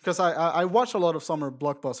 because I watch a lot of summer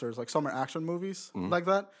blockbusters, like summer action movies like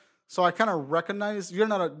that. So I kind of recognize you're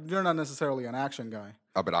not necessarily an action guy.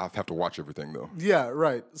 But I have to watch everything though. Yeah,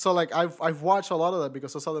 right. So like I've watched a lot of that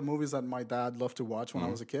because those are the movies that my dad loved to watch when I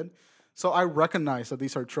was a kid. So I recognize that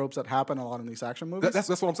these are tropes that happen a lot in these action movies. That's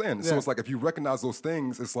what I'm saying. So it's like if you recognize those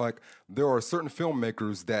things, it's like there are certain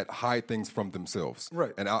filmmakers that hide things from themselves.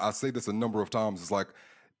 Right. And I say this a number of times. It's like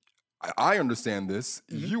I understand this.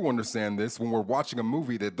 You understand this. When we're watching a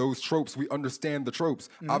movie, that those tropes, we understand the tropes.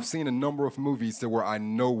 I've seen a number of movies to where I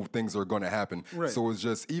know things are going to happen. Right. So it's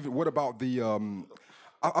just even. What about the?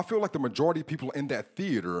 I feel like the majority of people in that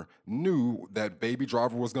theater knew that Baby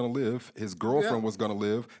Driver was going to live, his girlfriend was going to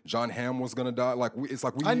live, John Hamm was going to die. Like it's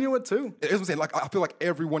like we. I knew it too. It's what I'm saying. Like I feel like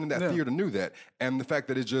everyone in that theater knew that, and the fact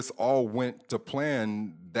that it just all went to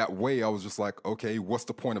plan that way, I was just like, okay, what's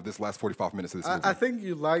the point of this last 45 minutes of this movie? I think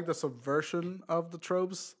you like the subversion of the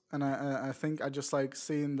tropes, and I think I just like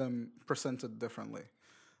seeing them presented differently.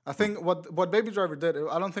 I think what Baby Driver did,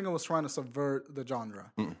 I don't think it was trying to subvert the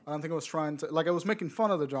genre. I don't think it was trying to, like, it was making fun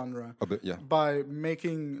of the genre A bit, yeah. by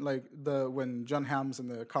making, like, when John Hamm's in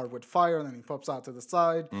the car with fire and then he pops out to the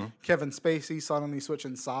side, Kevin Spacey suddenly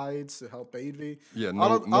switching sides to help Baby. Yeah,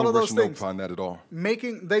 all of those things behind that at all.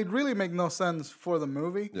 They really make no sense for the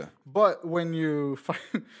movie. Yeah. But when you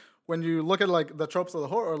look at like the tropes of the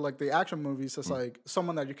horror, like the action movies, it's like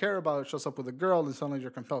someone that you care about shows up with a girl and suddenly you're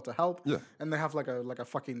compelled to help. Yeah. And they have like a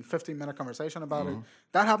fucking 15-minute conversation about it.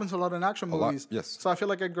 That happens a lot in action movies. Yes. So I feel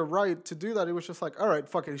like Edgar Wright, to do that, it was just like, all right,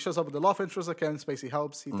 fuck it. He shows up with the love interest of Kevin Spacey,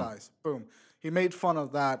 helps, he dies. Boom. He made fun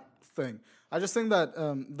of that thing. I just think that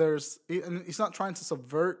he's not trying to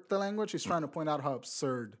subvert the language. He's trying to point out how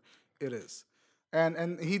absurd it is.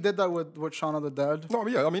 And he did that with Shaun of the Dead. No,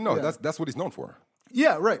 yeah, I mean, no, that's what he's known for.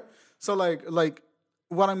 Yeah, right. So like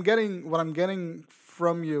what I'm getting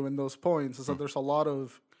from you in those points is that there's a lot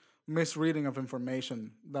of misreading of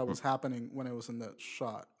information that was happening when it was in the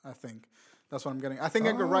shot. I think that's what I'm getting. I think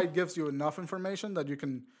Edgar Wright gives you enough information that you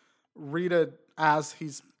can read it as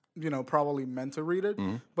he's probably meant to read it,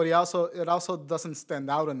 but it also doesn't stand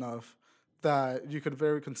out enough that you could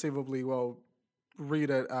very conceivably read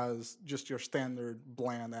it as just your standard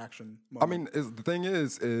bland action movie. I mean, the thing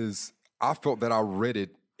is I felt that I read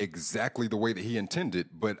it exactly the way that he intended,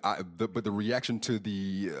 but the reaction to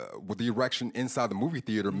the erection inside the movie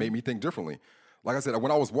theater made me think differently. Like I said,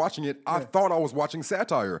 when I was watching it, I thought I was watching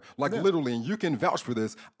satire. Like literally, and you can vouch for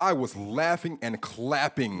this. I was laughing and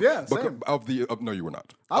clapping. Yeah, same. No, you were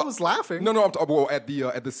not. I was laughing. No, at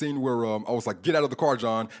the scene where I was like, get out of the car,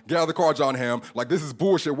 John. Get out of the car, John Hamm. Like, this is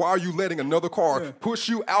bullshit. Why are you letting another car push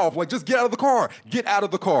you out? Like, just get out of the car. Get out of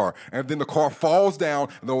the car. And then the car falls down.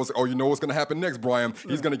 And I was like, oh, you know what's going to happen next, Brian?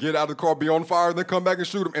 He's going to get out of the car, be on fire, and then come back and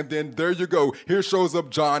shoot him. And then there you go. Here shows up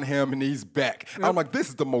John Hamm, and he's back. I'm like, this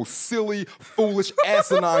is the most silly, foolish,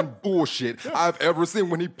 asinine bullshit I've ever seen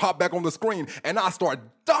when he popped back on the screen. And I start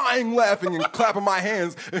dying laughing and clapping my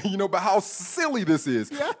hands, about how silly this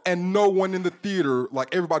is. Yeah. And no one in the theater,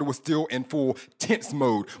 like everybody was still in full tense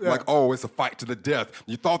mode. Yeah. Like, oh, it's a fight to the death.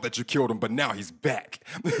 You thought that you killed him, but now he's back.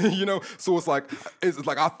 So it's like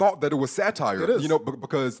I thought that it was satire,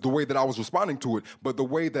 because the way that I was responding to it, but the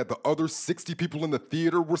way that the other 60 people in the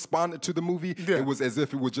theater responded to the movie, it was as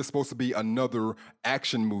if it was just supposed to be another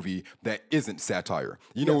action movie that isn't satire.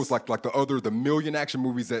 It's like the million action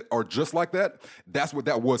movies that are just like that. That's what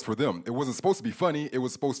that was for them. It wasn't supposed to be funny. It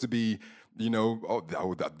was supposed to be,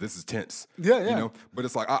 this is tense. Yeah. But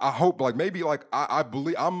it's like, I hope, like, maybe, like, I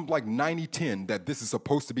believe, I'm like 90-10 that this is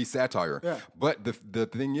supposed to be satire. Yeah. But the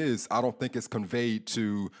thing is, I don't think it's conveyed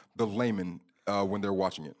to the layman when they're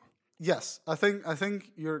watching it. Yes. I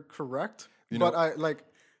think you're correct. But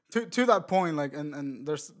To that point, like, and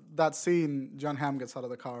there's that scene, John Hamm gets out of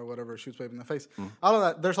the car or whatever, shoots Baby in the face. Out of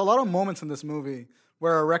that, there's a lot of moments in this movie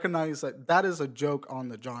where I recognize that is a joke on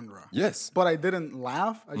the genre. Yes. But I didn't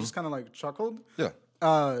laugh. I just kind of like chuckled.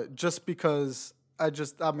 Yeah. Just because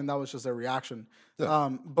that was just a reaction. Yeah.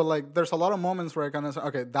 But like, there's a lot of moments where I kind of say,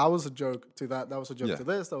 okay, that was a joke to that. That was a joke to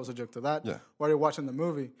this. That was a joke to that. Yeah. While you're watching the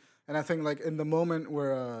movie. And I think like in the moment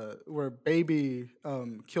where Baby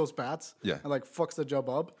kills Bats Yeah. and like fucks the job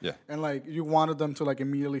up, Yeah. and like you wanted them to like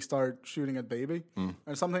immediately start shooting at Baby,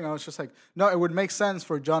 and something I was just like, no, it would make sense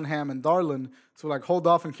for John Hamm and Darlin to like hold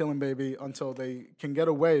off on killing Baby until they can get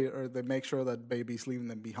away, or they make sure that Baby's leaving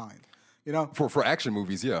them behind. You know, for action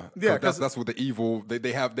movies, yeah, that's what the evil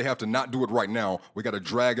they have to not do it right now. We got to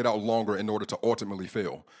drag it out longer in order to ultimately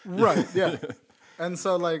fail. Right. Yeah. And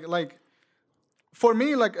so like. For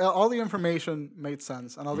me, like, all the information made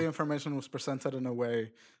sense, and all the information was presented in a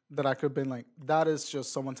way that I could have been like, that is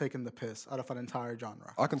just someone taking the piss out of an entire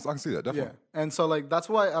genre. I can see that, definitely. Yeah. And so, like, that's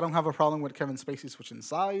why I don't have a problem with Kevin Spacey switching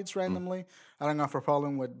sides randomly. I don't have a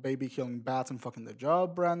problem with Baby killing Bats and fucking the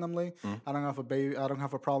job randomly. I don't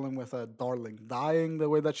have a problem with Darling dying the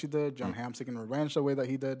way that she did, John Hamm seeking revenge the way that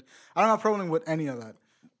he did. I don't have a problem with any of that,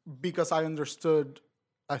 because I understood,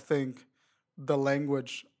 I think, the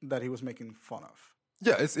language that he was making fun of.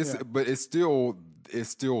 Yeah, but it still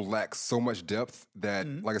lacks so much depth that,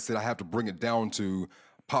 like I said, I have to bring it down to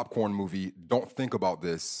popcorn movie. Don't think about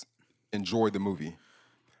this. Enjoy the movie.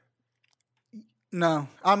 No,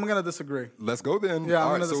 I'm gonna disagree. Let's go then. Yeah,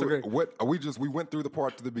 I'm gonna disagree. We went through the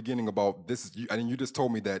part to the beginning about this, and you just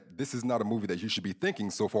told me that this is not a movie that you should be thinking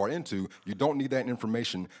so far into. You don't need that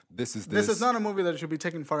information. This is not a movie that you should be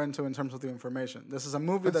taking far into in terms of the information. This is a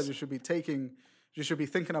movie that you should be taking. You should be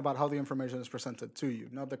thinking about how the information is presented to you,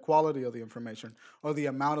 not the quality of the information or the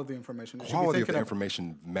amount of the information. Quality of the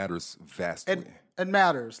information matters vastly. It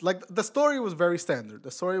matters. Like, the story was very standard.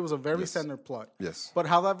 The story was a very standard plot. Yes. But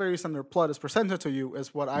how that very standard plot is presented to you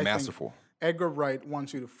is what I Masterful. think Edgar Wright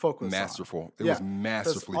wants you to focus on. Masterful. It was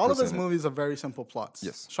masterfully all presented. of his movies are very simple plots.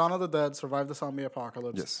 Yes. Shaun of the Dead, Survive the Zombie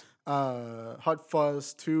Apocalypse. Yes. Hot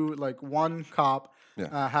Fuzz, one cop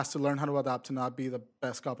has to learn how to adapt to not be the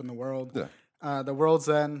best cop in the world. Yeah. The World's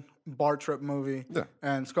End, Bar Trip movie,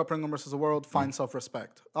 and Scott Pilgrim vs. the World, Find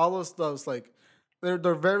Self-Respect. All those like, they're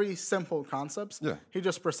very simple concepts. Yeah. He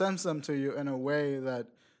just presents them to you in a way that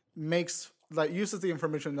uses the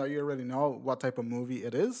information that you already know what type of movie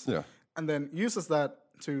it is, and then uses that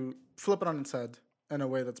to flip it on its head in a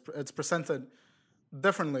way it's presented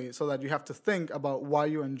differently, so that you have to think about why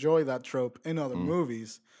you enjoy that trope in other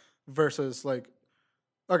movies versus like,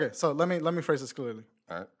 okay, so let me phrase this clearly.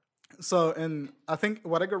 All right. So, I think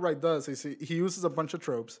what Edgar Wright does is he uses a bunch of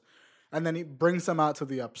tropes, and then he brings them out to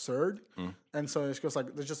the absurd. And so it's just like,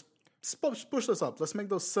 let's just push this up. Let's make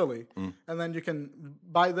those silly. And then you can,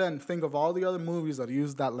 by then, think of all the other movies that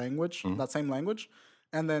use that language, that same language,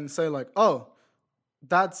 and then say like, oh,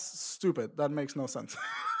 that's stupid. That makes no sense.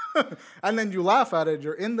 And then you laugh at it,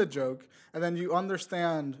 you're in the joke, and then you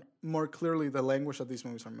understand more clearly the language that these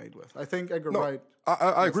movies are made with. I think Edgar Wright...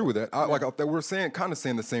 I agree with that. Like we're kind of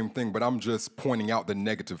saying the same thing, but I'm just pointing out the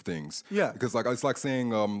negative things. Yeah. Because like it's like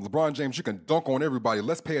saying LeBron James, you can dunk on everybody.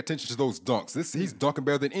 Let's pay attention to those dunks. He's dunking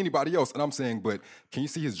better than anybody else. And I'm saying, but can you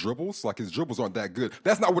see his dribbles? Like, his dribbles aren't that good.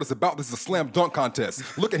 That's not what it's about. This is a slam dunk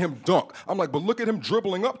contest. Look at him dunk. I'm like, but look at him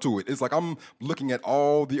dribbling up to it. It's like I'm looking at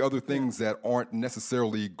all the other things that aren't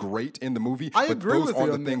necessarily great in the movie, but those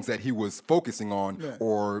aren't the things that he was focusing on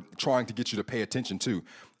or trying to get you to pay attention to.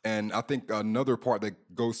 And I think another part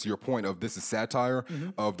that goes to your point of this is satire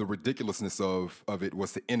of the ridiculousness of it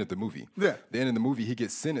was the end of the movie. Yeah. The end of the movie, he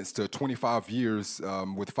gets sentenced to 25 years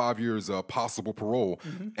with 5 years possible parole.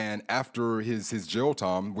 And after his jail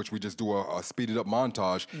time, which we just do a speeded up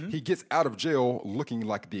montage, he gets out of jail looking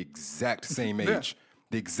like the exact same age.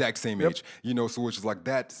 The exact same age. You know, so it's just like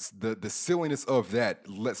that, the silliness of that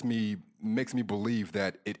makes me believe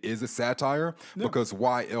that it is a satire, because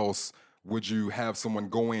why else would you have someone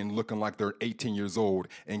go in looking like they're 18 years old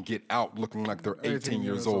and get out looking like they're 18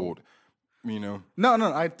 years old? You know? No,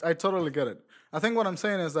 I totally get it. I think what I'm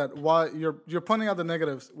saying is that while you're pointing out the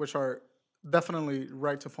negatives, which are definitely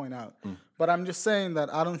right to point out, but I'm just saying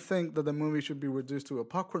that I don't think that the movie should be reduced to a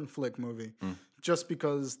popcorn flick movie. Just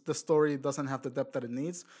because the story doesn't have the depth that it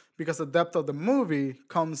needs, because the depth of the movie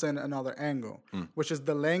comes in another angle, which is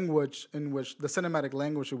the language in which, the cinematic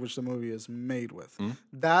language in which the movie is made with.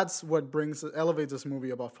 That's what elevates this movie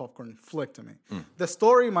above popcorn flick to me. The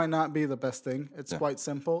story might not be the best thing. It's quite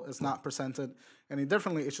simple. It's not presented any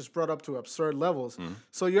differently. It's just brought up to absurd levels.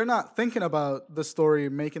 So you're not thinking about the story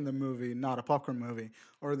making the movie not a popcorn movie,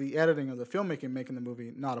 or the editing of the filmmaking making the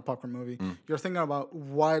movie not a popcorn movie. You're thinking about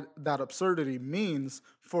what that absurdity means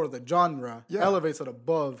for the genre, elevates it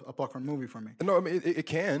above a popcorn movie for me. No, I mean, it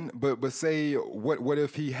can, but say, what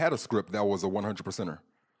if he had a script that was a 100%er?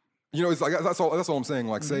 You know, it's like that's all I'm saying.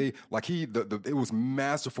 Like, say, like it was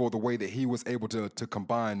masterful the way that he was able to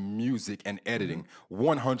combine music and editing.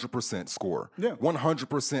 100% score. Yeah.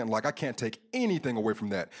 100%. Like, I can't take anything away from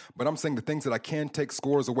that. But I'm saying the things that I can take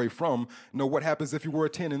scores away from. You know, what happens if you were a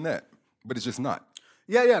 10 in that? But it's just not.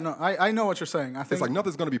 Yeah, no, I know what you're saying. I think it's like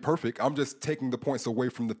nothing's going to be perfect. I'm just taking the points away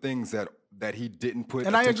from the things that he didn't put.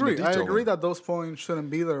 And I agree. I agree that those points shouldn't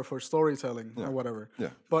be there for storytelling or whatever. Yeah.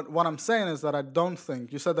 But what I'm saying is that I don't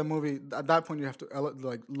think you said the movie at that point you have to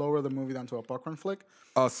like lower the movie down to a popcorn flick.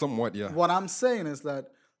 Somewhat, yeah. What I'm saying is that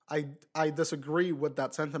I disagree with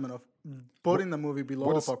that sentiment of putting the movie below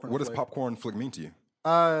a popcorn flick. What does popcorn flick mean to you?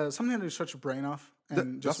 Something to shut your brain off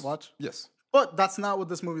and just watch. Yes. But that's not what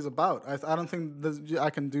this movie's about. I don't think I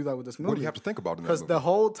can do that with this movie. What do you have to think about in that movie? Because the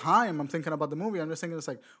whole time I'm thinking about the movie, I'm just thinking, it's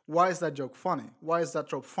like, why is that joke funny? Why is that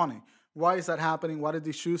trope funny? Why is that happening? Why did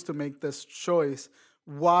they choose to make this choice?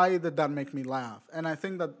 Why did that make me laugh? And I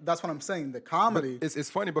think that's what I'm saying. The comedy. But it's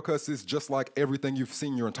funny because it's just like everything you've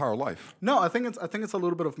seen your entire life. No, I think it's a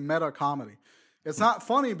little bit of meta comedy. It's not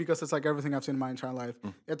funny because it's like everything I've seen in my entire life.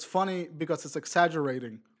 It's funny because it's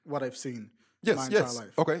exaggerating what I've seen. Yes.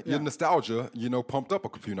 Life. Okay. Yeah. Your nostalgia, pumped up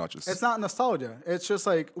a few notches. It's not nostalgia. It's just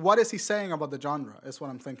like, what is he saying about the genre? Is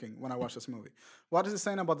what I'm thinking when I watch this movie. What is he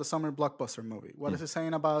saying about the summer blockbuster movie? What is he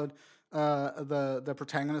saying about the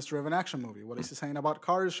protagonist-driven action movie? What is he saying about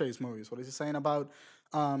car chase movies? What is he saying about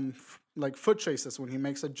like foot chases when he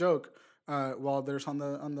makes a joke while there's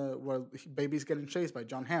where baby's getting chased by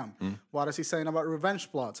John Hamm? What is he saying about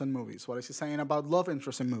revenge plots in movies? What is he saying about love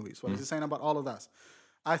interests in movies? What is he saying about all of that?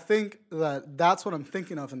 I think that's what I'm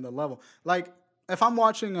thinking of in the level. Like, if I'm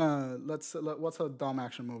watching what's a dumb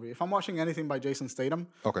action movie? If I'm watching anything by Jason Statham,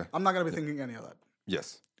 okay, I'm not gonna be thinking any of that.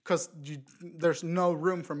 Yes, because there's no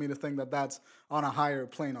room for me to think that's on a higher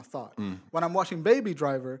plane of thought. When I'm watching Baby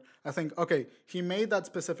Driver, I think, okay, he made that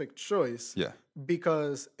specific choice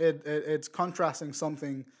because it's contrasting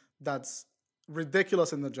something that's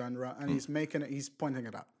ridiculous in the genre, and he's pointing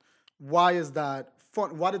it out. Why is that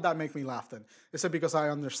fun? Why did that make me laugh then? Is it because I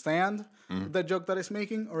understand the joke that he's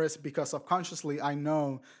making, or is it because subconsciously I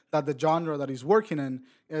know that the genre that he's working in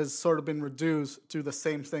is sort of been reduced to the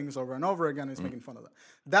same things over and over again, and he's making fun of that?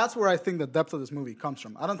 That's where I think the depth of this movie comes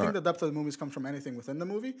from. I don't think the depth of the movies comes from anything within the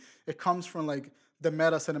movie. It comes from like the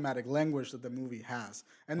meta cinematic language that the movie has.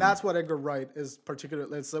 And that's what Edgar Wright is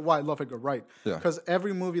particularly, it's why I love Edgar Wright. Because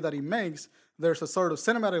every movie that he makes, there's a sort of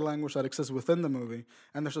cinematic language that exists within the movie,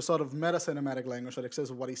 and there's a sort of meta cinematic language that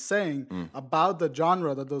exists with what he's saying about the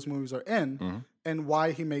genre that those movies are in, and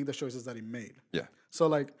why he made the choices that he made. Yeah. So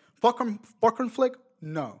like popcorn flick,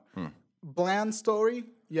 no. Bland story,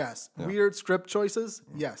 yes. Weird script choices,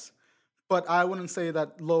 yes. But I wouldn't say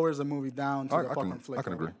that lowers a movie down to the popcorn flick. I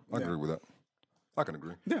can agree. I can agree with that. I can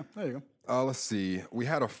agree. Yeah, there you go. Let's see. We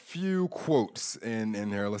had a few quotes in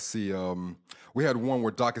there. Let's see. We had one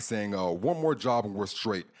where Doc is saying, one more job and we're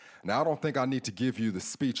straight. Now, I don't think I need to give you the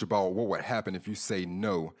speech about what would happen if you say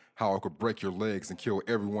no, how I could break your legs and kill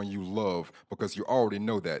everyone you love, because you already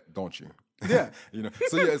know that, don't you? Yeah.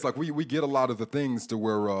 So yeah, it's like we get a lot of the things to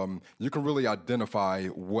where you can really identify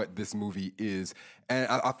what this movie is, and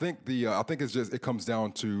I think it's just, it comes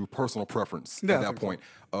down to personal preference at that point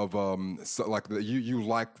of so like you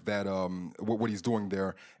like that what he's doing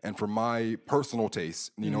there, and for my personal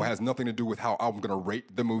taste, it has nothing to do with how I'm gonna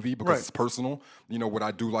rate the movie, because it's personal. What I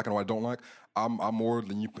do like and what I don't like. I'm more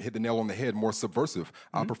than you hit the nail on the head, more subversive.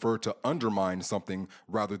 I prefer to undermine something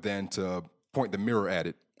rather than to point the mirror at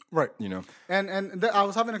it. Right. And I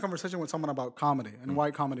was having a conversation with someone about comedy and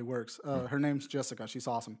why comedy works. Her name's Jessica. She's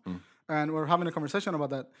awesome. And we're having a conversation about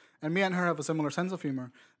that. And me and her have a similar sense of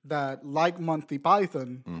humor that, like Monty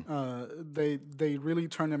Python, they really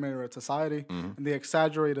turn the mirror at society and they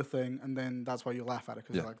exaggerate a thing, and then that's why you laugh at it,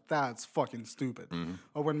 because you're like, that's fucking stupid.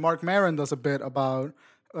 Or when Mark Maron does a bit about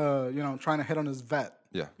trying to hit on his vet.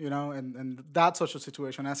 Yeah. And that social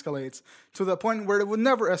situation escalates to the point where it would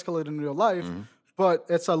never escalate in real life. But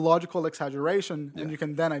it's a logical exaggeration, and you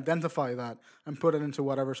can then identify that and put it into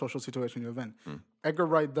whatever social situation you're in. Edgar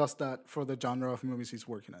Wright does that for the genre of movies he's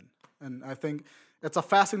working in. And I think it's a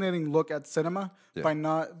fascinating look at cinema by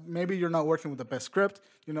maybe you're not working with the best script,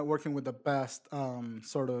 you're not working with the best the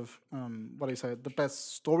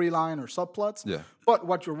best storyline or subplots. Yeah. But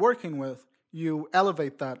what you're working with, you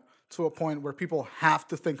elevate that to a point where people have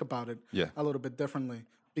to think about it Yeah. a little bit differently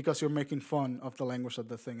because you're making fun of the language that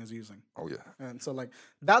the thing is using. Oh, yeah. And so, like,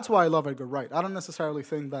 that's why I love Edgar Wright. I don't necessarily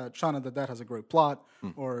think that Shaun of the Dead has a great plot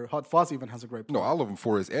or Hot Fuzz even has a great plot. No, I love him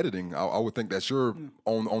for his editing. I would think that you're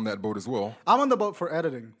on that boat as well. I'm on the boat for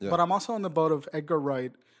editing, but I'm also on the boat of Edgar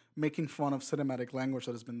Wright making fun of cinematic language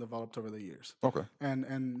that has been developed over the years. Okay.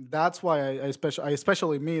 And that's why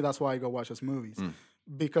especially me, that's why I go watch his movies.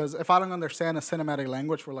 Because if I don't understand a cinematic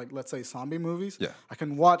language for, like, let's say zombie movies, I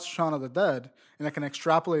can watch Shaun of the Dead and I can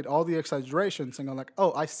extrapolate all the exaggerations and go like,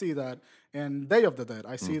 oh, I see that in Day of the Dead.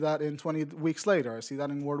 I see that in 20 Weeks Later. I see that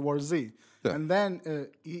in World War Z. Yeah. And then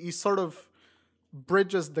he sort of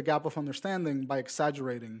bridges the gap of understanding by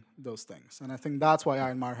exaggerating those things. And I think that's why I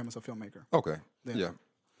admire him as a filmmaker. Okay. Yeah.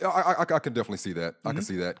 I can definitely see that. I can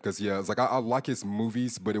see that because it's like I like his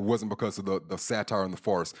movies, but it wasn't because of the satire and the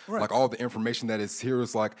farce. Right. Like all the information that is here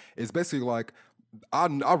is like it's basically like I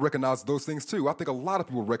recognize those things too. I think a lot of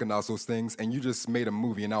people recognize those things, and you just made a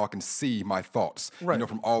movie, and now I can see my thoughts,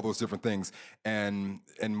 from all those different things. And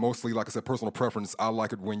mostly, like I said, personal preference. I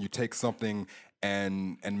like it when you take something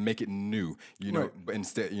and make it new, but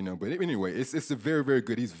instead, But anyway, it's a very, very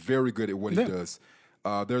good. He's very good at what he does.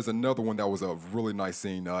 There's another one that was a really nice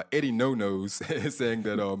scene. Eddie No-Nos is saying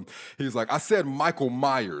that he's like, I said Michael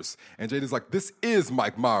Myers. And Jada's like, this is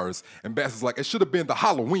Mike Myers. And Bass is like, it should have been the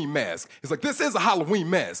Halloween mask. He's like, this is a Halloween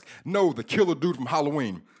mask. No, the killer dude from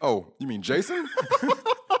Halloween. Oh, you mean Jason?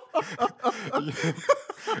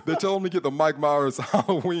 They tell him to get the Mike Myers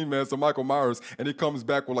Halloween mask to Michael Myers, and he comes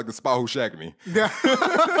back with like the spy who shagged me. Yeah.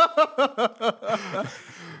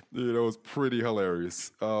 It was pretty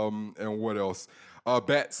hilarious. And what else?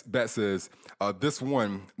 Bat says, this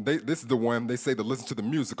is the one they say to listen to the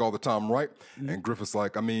music all the time, right? Mm-hmm. And Griffith's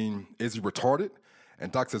like, I mean, is he retarded?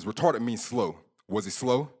 And Doc says, retarded means slow. Was he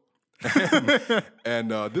slow?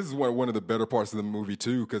 and this is one of the better parts of the movie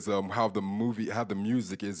too, because how the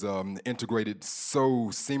music is integrated so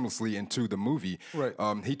seamlessly into the movie. Right.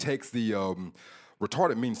 He takes the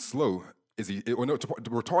retarded means slow.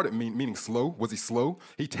 Retarded meaning slow? Was he slow?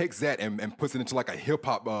 He takes that and puts it into like a hip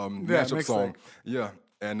hop mashup song. Yeah,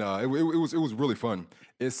 and it was really fun.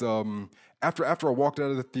 It's after I walked out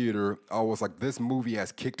of the theater, I was like, this movie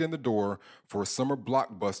has kicked in the door for summer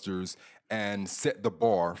blockbusters and set the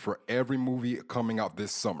bar for every movie coming out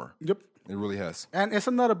this summer. Yep. It really has. And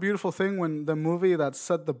isn't that a beautiful thing when the movie that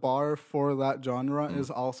set the bar for that genre is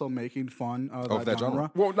also making fun of that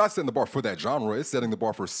genre? Well, not setting the bar for that genre. It's setting the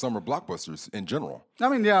bar for summer blockbusters in general. I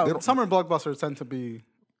mean, summer blockbusters tend to be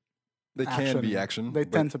They can be action. They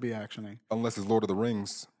tend to be action-y. Unless it's Lord of the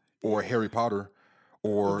Rings or Harry Potter.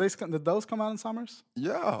 Or did those come out in summers?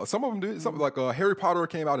 Yeah, some of them did. Something like Harry Potter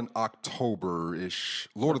came out in October-ish.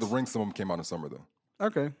 Lord of the Rings, some of them came out in summer, though.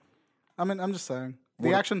 Okay. I mean, I'm just saying.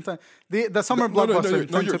 The action thing, the summer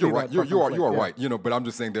blockbuster. You're right. You are right. But I'm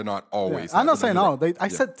just saying they're not always. Yeah. I'm not saying no. I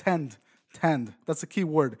said tend. That's a key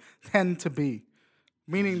word. Tend to be,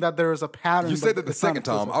 meaning that there is a pattern. You said that the second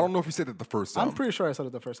time. I don't know if you said it the first time. I'm pretty sure I said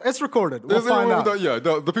it the first. It's recorded. We'll find out.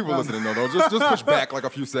 The people listening know. Just push back like a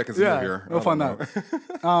few seconds here. We'll find out.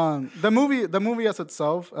 The movie as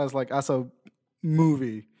itself, as a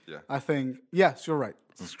movie. Yeah. I think yes, you're right.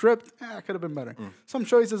 Script, could have been better. Some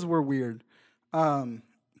choices were weird.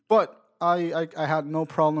 But I had no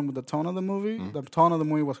problem with the tone of the movie. The tone of the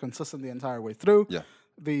movie was consistent the entire way through. Yeah.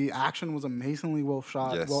 The action was amazingly well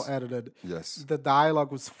shot, well edited. Yes. The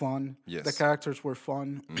dialogue was fun. Yes. The characters were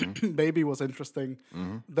fun. Baby was interesting.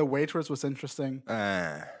 The waitress was interesting.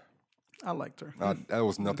 I liked her. There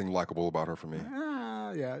was nothing likable about her for me.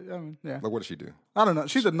 Yeah. Like, what did she do? I don't know.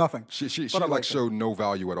 She did nothing. She showed no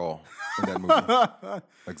value at all in that movie.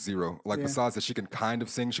 Like zero. Besides that she can kind of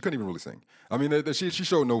sing, she couldn't even really sing. I mean, she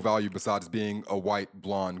showed no value besides being a white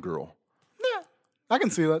blonde girl. Yeah, I can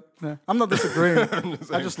see that. Yeah. I'm not disagreeing.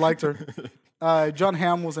 I just liked her. John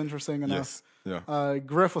Hamm was interesting enough. Yes. Yeah.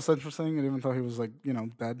 Griff was interesting, and even though he was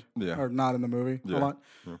dead or not in the movie a lot.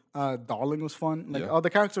 Yeah. Darling was fun. All the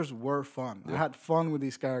characters were fun. Yeah. I had fun with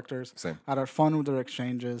these characters. Same. I had fun with their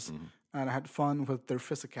exchanges. And I had fun with their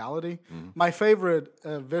physicality. My favorite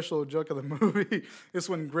visual joke of the movie is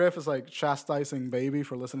when Griff is chastising Baby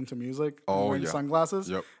for listening to music and wearing sunglasses.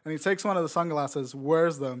 Yep. And he takes one of the sunglasses,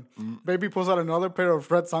 wears them. Baby pulls out another pair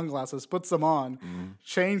of red sunglasses, puts them on.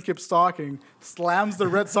 Shane keeps talking, slams the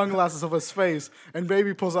red sunglasses off his face, and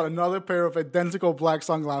Baby pulls out another pair of identical black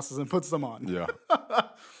sunglasses and puts them on. Yeah.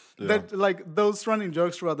 that like those running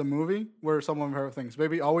jokes throughout the movie were some of my favorite things.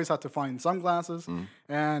 Baby always had to find sunglasses,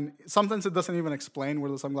 and sometimes it doesn't even explain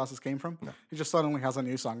where the sunglasses came from. No. He just suddenly has a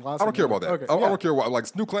new sunglass. I don't care about that. Okay, I don't care what like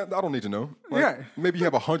Snoop Clamp. I don't need to know. Like, maybe you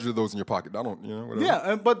have 100 of those in your pocket. I don't, whatever.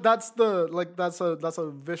 Yeah, but that's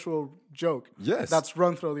a visual joke. Yes, that's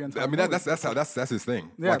run through the entire. I mean, movie. that's his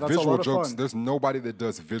thing. Yeah, like that's visual a lot of jokes. fun. There's nobody that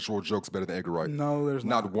does visual jokes better than Edgar Wright. No, there's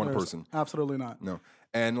not one person. Absolutely not. No.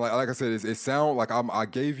 And like I said, it sounds like I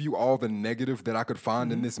gave you all the negative that I could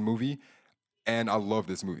find in this movie, and I love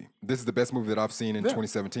this movie. This is the best movie that I've seen in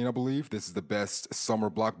 2017, I believe. This is the best summer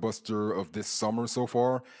blockbuster of this summer so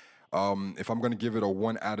far. If I'm going to give it a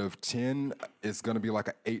 1 out of 10, it's going to be like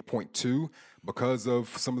an 8.2 because of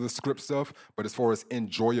some of the script stuff. But as far as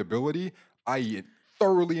enjoyability, I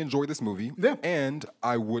thoroughly enjoy this movie, and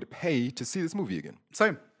I would pay to see this movie again.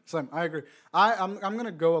 Same. I agree. I'm going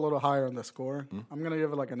to go a little higher on the score. I'm going to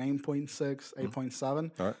give it like an 8.6,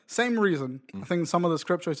 8.7. All right. Same reason. I think some of the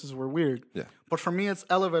script choices were weird. Yeah. But for me, it's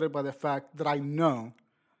elevated by the fact that I know,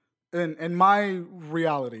 in my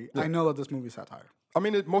reality, I know that this movie's satire. I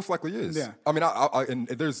mean, it most likely is. Yeah. I mean, and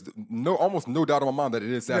there's almost no doubt in my mind that it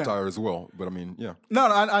is satire as well. But I mean, yeah.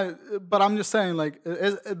 No, but I'm just saying, like,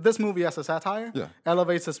 this movie as a satire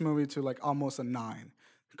elevates this movie to like almost a 9.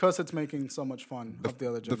 Because it's making so much fun of the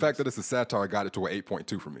other jokes. The fact that it's a satire got it to an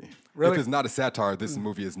 8.2 for me. Really? If it's not a satire, this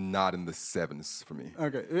movie is not in the 7s for me.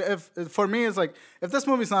 Okay. If for me, it's like, if this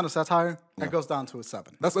movie's not a satire, it goes down to a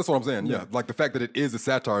 7. That's what I'm saying, yeah. Like, the fact that it is a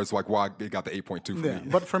satire is like why it got the 8.2 for me.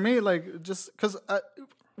 But for me, like, just because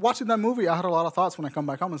watching that movie, I had a lot of thoughts when I come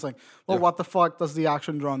back home. It's like, well, what the fuck does the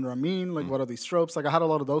action genre mean? Like, what are these tropes? Like, I had a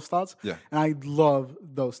lot of those thoughts. Yeah. And I love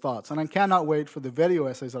those thoughts. And I cannot wait for the video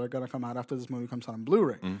essays that are going to come out after this movie comes out on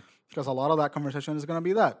Blu-ray. Because a lot of that conversation is going to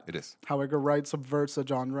be that. It is. How Edgar Wright subverts the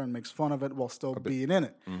genre and makes fun of it while still being in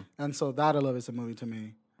it. And so that elevates the movie to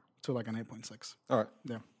me to like an 8.6. All right.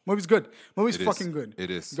 Yeah. Movie's good. Movie's fucking good. It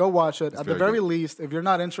is. Go watch it. At the very good. least, if you're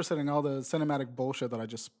not interested in all the cinematic bullshit that I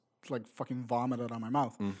just like fucking vomited on my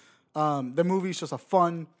mouth, the movie's just a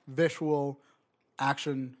fun, visual,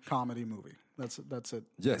 action comedy movie. That's it.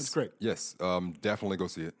 Yes. It's great. Yes. Definitely go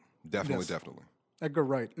see it. Definitely. Edgar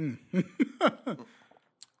Wright.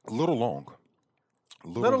 A little long.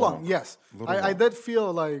 Little long, yes. I did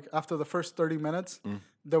feel like after the first 30 minutes,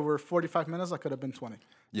 there were 45 minutes that could have been 20.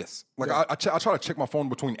 Yes. Like, I try to check my phone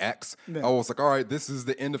between acts. Yeah. I was like, all right, this is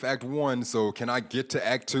the end of Act 1, so can I get to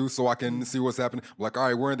Act 2 so I can see what's happening? I'm like, all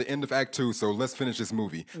right, we're in the end of Act 2, so let's finish this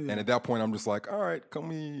movie. Yeah. And at that point, I'm just like, all right, come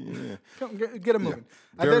get it moving.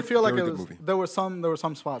 I did feel like there were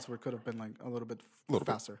some spots where it could have been like a little bit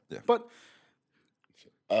faster. Yeah. But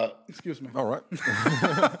excuse me. All right.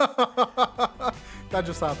 That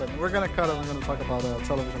just happened. We're going to cut it. We're going to talk about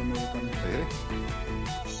television and movie premieres.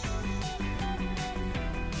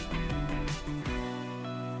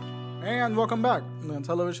 Hey. And welcome back to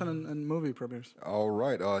television and movie premieres. All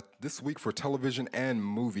right. This week for television and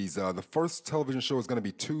movies, the first television show is going to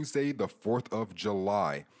be Tuesday, the 4th of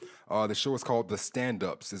July. The show is called The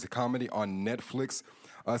Stand-Ups. It's a comedy on Netflix.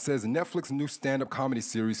 It says Netflix new stand-up comedy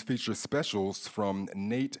series features specials from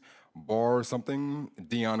Nate Barr something,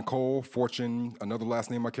 Dion Cole, Fortune, another last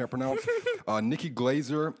name I can't pronounce, Nikki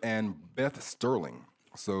Glazer, and Beth Sterling.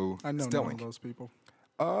 So I know none of those people.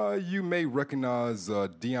 You may recognize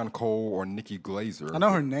Dion Cole or Nikki Glazer. I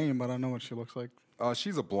know her name, but I don't know what she looks like.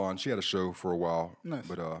 She's a blonde. She had a show for a while. Nice.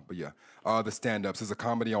 But yeah. The Stand-Ups is a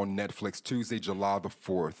comedy on Netflix, Tuesday, July the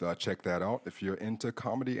 4th. Check that out if you're into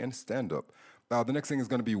comedy and stand-up. The next thing is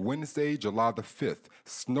going to be Wednesday, July the 5th,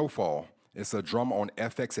 Snowfall. It's a drama on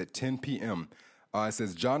FX at 10 p.m. It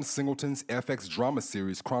says John Singleton's FX drama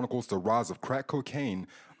series chronicles the rise of crack cocaine,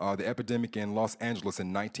 the epidemic in Los Angeles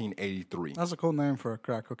in 1983. That's a cool name for a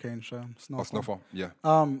crack cocaine show. Snowfall. Snowfall, yeah.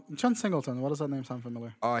 John Singleton, what does that name sound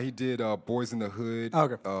familiar? He did Boys in the Hood. Oh,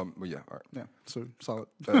 okay. Well, yeah, all right. Yeah, so solid.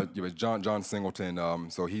 John Singleton.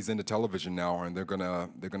 So he's into television now, and they're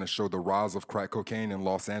gonna show the rise of crack cocaine in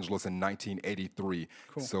Los Angeles in 1983.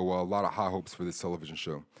 Cool. So a lot of high hopes for this television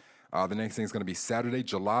show. The next thing is going to be Saturday,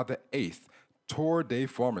 July the 8th. Tour de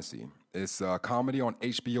Pharmacy. It's a comedy on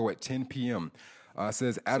HBO at 10 p.m. It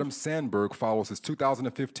says Adam Sandberg follows his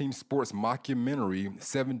 2015 sports mockumentary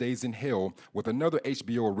 7 Days in Hell with another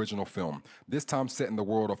HBO original film, this time set in the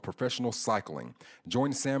world of professional cycling.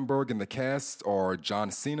 Join Sandberg in the cast are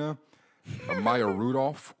John Cena, Maya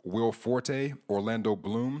Rudolph, Will Forte, Orlando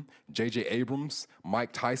Bloom, J.J. Abrams,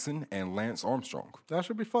 Mike Tyson, and Lance Armstrong. That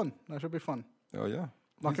should be fun. Oh, yeah.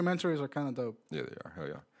 Documentaries are kind of dope. Yeah, they are. Hell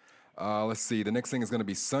yeah. Let's see. The next thing is going to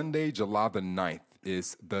be Sunday, July the 9th,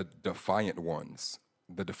 is The Defiant Ones.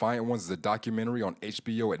 The Defiant Ones is a documentary on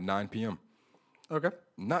HBO at 9 p.m. Okay.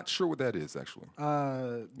 Not sure what that is, actually.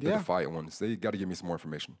 The Yeah. Defiant ones. They got to give me some more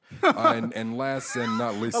information. And last and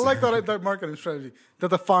not least... I like that marketing strategy. The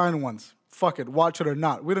Defiant ones. Fuck it. Watch it or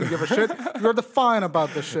not. We don't give a shit. You're defiant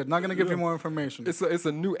about this shit. Not going to give you more information. It's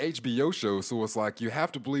a new HBO show, so it's like you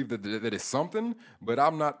have to believe that it's something, but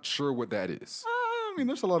I'm not sure what that is. I mean,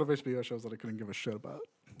 there's a lot of HBO shows that I couldn't give a shit about.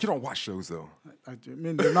 You don't watch shows, though. I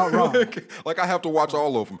mean, you're not wrong. Like, I have to watch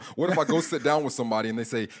all of them. What if I go sit down with somebody and they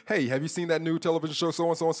say, hey, have you seen that new television show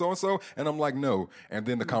so-and-so and so-and-so? And I'm like, no. And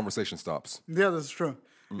then the conversation stops. Yeah, that's true.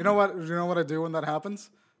 Mm-hmm. You know what I do when that happens?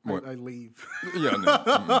 I leave. Yeah,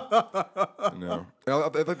 no.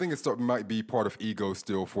 No. I think it might be part of ego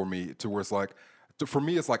still for me, to where it's like, for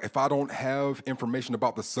me, it's like if I don't have information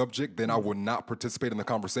about the subject, then I will not participate in the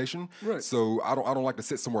conversation. Right. So I don't like to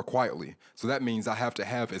sit somewhere quietly. So that means I have to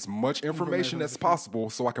have as much information as possible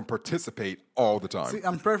so I can participate all the time. See,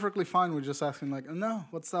 I'm perfectly fine with just asking, like, no,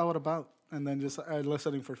 what's that what about? And then just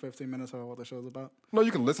listening for 15 minutes about what the show's about. No,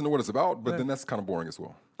 you can listen to what it's about, but then that's kind of boring as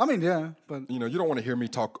well. I mean, yeah, but... You don't want to hear me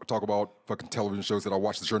talk about fucking television shows that I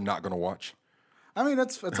watch that you're not going to watch. I mean,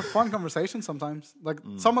 it's a fun conversation sometimes. Like,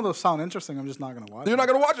 some of those sound interesting. I'm just not going to watch You're not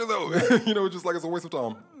going to watch it, though. Just like it's a waste of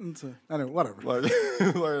time. Anyway, whatever.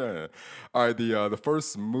 All right, the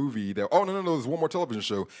first movie that... Oh, no, there's one more television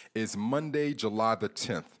show. Is Monday, July the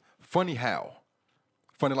 10th. Funny How.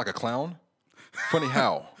 Funny like a clown? Funny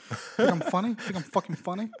How. Think I'm funny? Think I'm fucking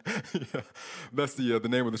funny? Yeah. That's the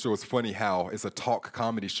name of the show is Funny How. It's a talk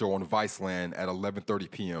comedy show on Viceland at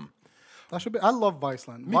 11:30 p.m. That should be. I love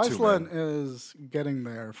Viceland. Viceland is getting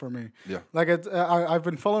there for me. Yeah. Like I've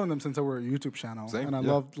been following them since they were a YouTube channel, and I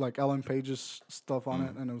loved like Ellen Page's stuff on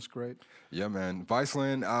it, and it was great. Yeah, man.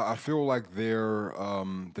 Viceland. I feel like they're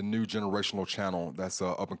the new generational channel that's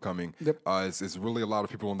up and coming. Yep. It's really a lot of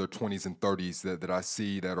people in their 20s and 30s that I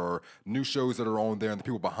see that are new shows that are on there, and the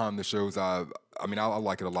people behind the shows. I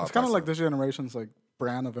like it a lot. It's kind of like this generation's like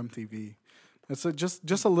brand of MTV. It's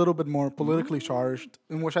just a little bit more politically charged,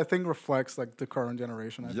 in which I think reflects like the current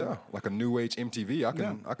generation. I think. Like a new age MTV.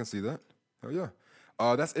 I can see that. Oh yeah.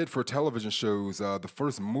 That's it for television shows. The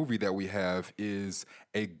first movie that we have is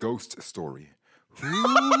A Ghost Story.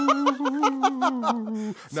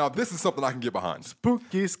 Now, this is something I can get behind.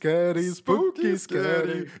 Spooky, scary, spooky,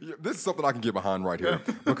 scary. This is something I can get behind right here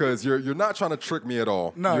because you're not trying to trick me at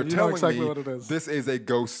all. No, you're telling exactly me what it is. This is a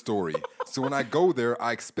ghost story. So when I go there,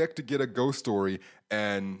 I expect to get a ghost story,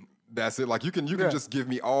 and that's it. Like you can just give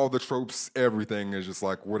me all the tropes, everything is just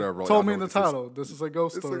like whatever. Told me in the title. This is a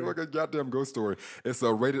ghost story. It's like a goddamn ghost story. It's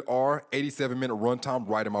a rated R, 87-minute runtime,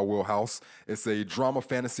 right in my wheelhouse. It's a drama,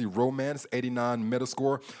 fantasy, romance, 89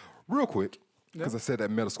 Metascore. Real quick, because I said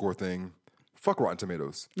that Metascore thing. Fuck Rotten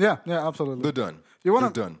Tomatoes. Yeah, absolutely. They're done. They're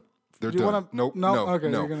done. They're done. No. Okay,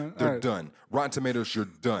 They're done. Rotten Tomatoes, you're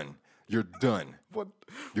done. You're done. What?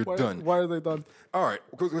 You're done. Why are they done? All right,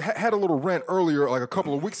 because we had a little rant earlier, like a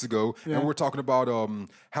couple of weeks ago, and we're talking about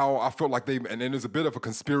how I felt like and there's a bit of a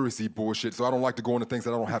conspiracy bullshit, so I don't like to go into things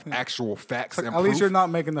that I don't have actual facts and At proof. least you're not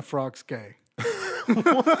making the frogs gay.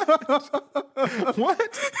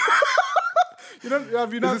 What?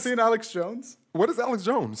 Have you not seen Alex Jones? What is Alex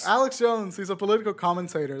Jones? Alex Jones, he's a political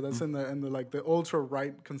commentator that's in the ultra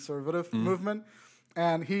right conservative movement.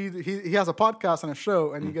 And he has a podcast and a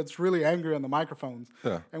show, and he gets really angry on the microphones.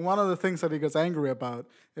 Yeah. And one of the things that he gets angry about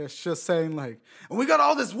is just saying like, and we got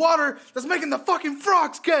all this water that's making the fucking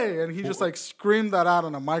frogs gay. And he just like screamed that out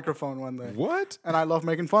on a microphone one day. What? And I love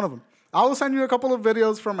making fun of him. I will send you a couple of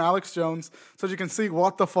videos from Alex Jones so you can see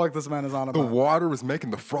what the fuck this man is on about. The water is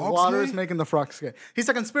making the frogs gay? Water is making the frogs gay. He's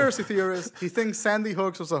a conspiracy theorist. He thinks Sandy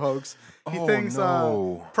Hooks was a hoax. He thinks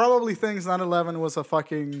probably thinks 9/11 was a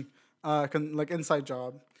fucking inside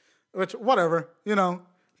job, which whatever,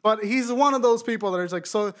 But he's one of those people that is like,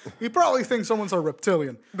 so he probably thinks someone's a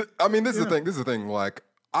reptilian. I mean, this is the thing. This is the thing. Like,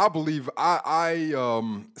 I believe I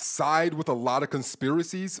side with a lot of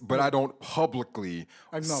conspiracies, but I don't publicly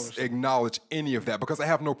acknowledge any of that because I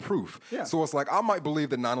have no proof. Yeah. So it's like I might believe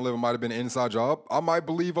that 9/11 might have been an inside job. I might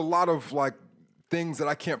believe a lot of like things that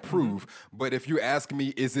I can't prove. But if you ask me,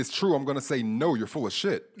 is this true? I'm going to say, no, you're full of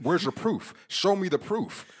shit. Where's your proof? Show me the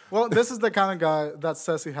proof. Well, this is the kind of guy that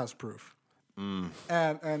says he has proof.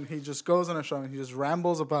 And he just goes on a show and he just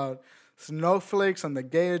rambles about snowflakes and the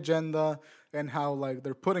gay agenda and how like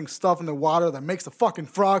they're putting stuff in the water that makes the fucking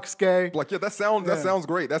frogs gay. Like, that sounds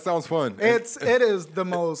great. That sounds fun. It is the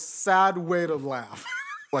most sad way to laugh.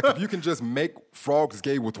 Like, if you can just make frogs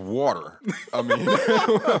gay with water, I mean,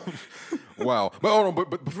 Wow. But hold on,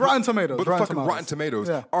 but Rotten Tomatoes. But Rotten fucking Tomatoes. Rotten Tomatoes.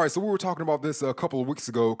 Yeah. All right, so we were talking about this a couple of weeks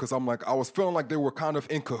ago because I'm like, I was feeling like they were kind of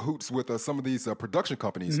in cahoots with some of these production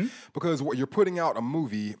companies because what you're putting out a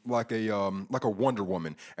movie like a Wonder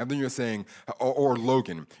Woman, and then you're saying, or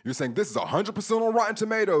Logan, you're saying this is 100% on Rotten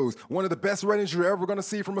Tomatoes, one of the best ratings you're ever going to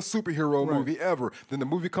see from a superhero movie ever. Then the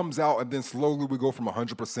movie comes out, and then slowly we go from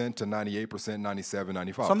 100% to 98%, 97,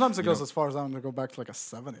 95. Sometimes it goes as far as I'm going to go back to like a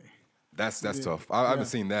 70. That's tough. I haven't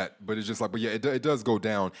seen that, but it's just like, but yeah, it does go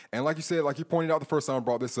down. And like you said, like you pointed out the first time I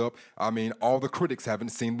brought this up, I mean, all the critics haven't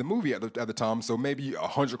seen the movie at the time, so maybe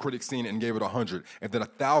 100 critics seen it and gave it 100, and then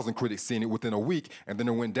 1,000 critics seen it within a week, and then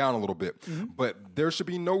it went down a little bit. But there should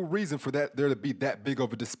be no reason for there to be that big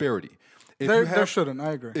of a disparity. There shouldn't,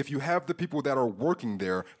 I agree. If you have the people that are working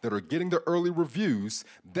there that are getting the early reviews,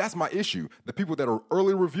 that's my issue. The people that are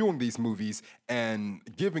early reviewing these movies and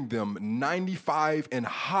giving them 95 and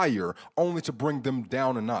higher only to bring them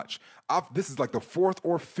down a notch. This is like the 4th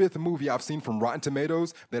or 5th movie I've seen from Rotten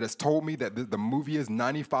Tomatoes that has told me that the movie is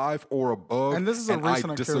 95 or above. And this is a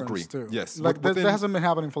recent occurrence too. Yes. Like that hasn't been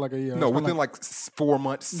happening for like a year. No, within like 4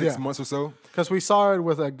 months, 6 months or so. Because we saw it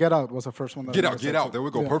with Get Out was the first one. Get Out. There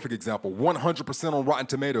we go. Yeah. Perfect example. 100% on Rotten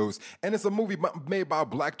Tomatoes. And it's a movie made by a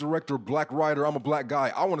black director, black writer. I'm a black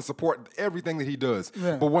guy. I want to support everything that he does.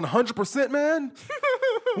 Yeah. But 100%, man?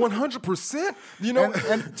 100%? You know?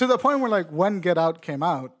 And to the point where like when Get Out came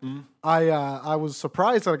out, I was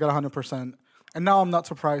surprised that I got 100%. And now I'm not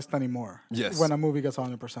surprised anymore. Yes. When a movie gets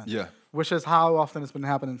 100%. Yeah. Which is how often it's been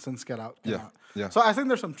happening since Get Out came out. Yeah. So I think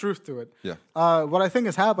there's some truth to it. Yeah. What I think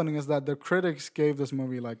is happening is that the critics gave this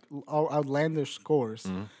movie like outlandish scores.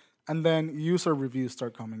 And then user reviews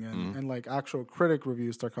start coming in, and like actual critic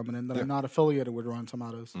reviews start coming in that are not affiliated with Rotten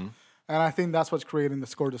Tomatoes. And I think that's what's creating the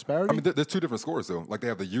score disparity. I mean, there's 2 different scores though. Like they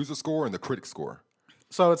have the user score and the critic score.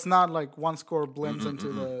 So it's not like one score blends into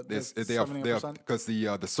the 70%? Because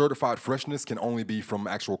the certified freshness can only be from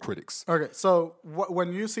actual critics. Okay, so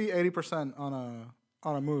when you see 80%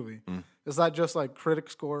 on a movie, is that just like critic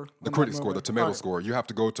score? The critic score, the tomato score. You have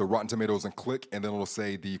to go to Rotten Tomatoes and click, and then it'll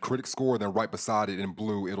say the critic score, then right beside it in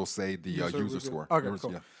blue, it'll say the user score. Okay,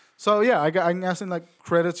 cool. Yeah. So yeah, I'm guessing like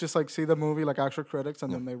critics just like see the movie like actual critics,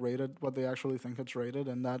 and then they rate it what they actually think it's rated,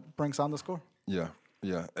 and that brings down the score. Yeah.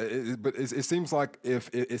 Yeah, but it seems like if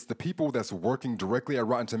it's the people that's working directly at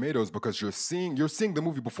Rotten Tomatoes because you're seeing the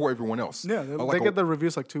movie before everyone else. Yeah, they get the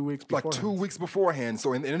reviews like 2 weeks beforehand. Like 2 weeks beforehand.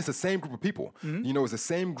 So and it's the same group of people. You know, it's the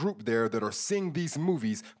same group there that are seeing these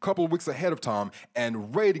movies a couple of weeks ahead of time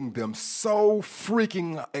and rating them so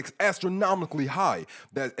freaking astronomically high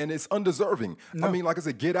and it's undeserving. No. I mean, like I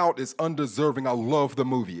said, Get Out is undeserving. I love the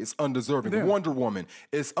movie. It's undeserving. Yeah. Wonder Woman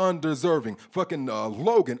is undeserving. Fucking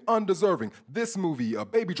Logan, undeserving. This movie,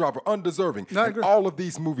 Baby Driver, undeserving. No, and all of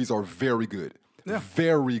these movies are very good. Yeah.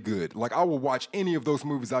 Very good. Like, I will watch any of those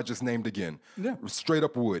movies I just named again. Yeah. Straight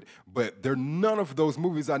up would. But none of those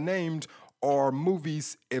movies I named are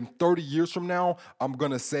movies in 30 years from now, I'm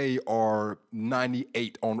going to say are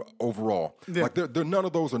 98 on overall. Yeah. Like, they're none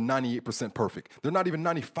of those are 98% perfect. They're not even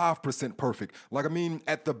 95% perfect. Like, I mean,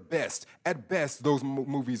 at best, those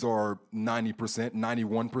movies are 90%,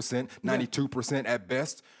 91%, 92% at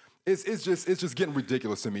best. It's just getting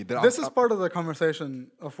ridiculous to me. This is part of the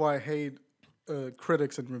conversation of why I hate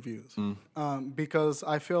critics and reviews. Because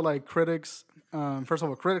I feel like critics, first of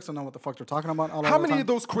all, critics don't know what the fuck they're talking about. How many of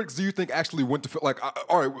those critics do you think actually went to, like,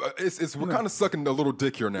 all right, we're kind of sucking a little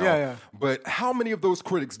dick here now. Yeah. But how many of those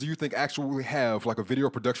critics do you think actually have like a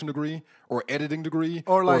video production degree or editing degree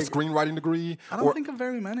or a screenwriting degree? I don't think of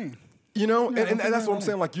very many. You know, and that's what I'm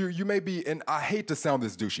saying. Like you may be, and I hate to sound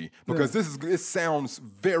this douchey because it sounds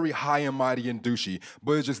very high and mighty and douchey,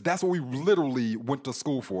 but it's just that's what we literally went to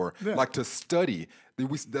school for, like to study.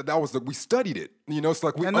 We studied it, you know. It's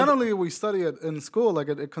like not only we study it in school, like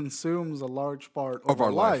it consumes a large part of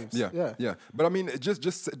our lives. Yeah. But I mean,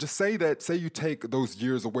 just say that. Say you take those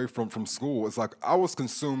years away from school. It's like I was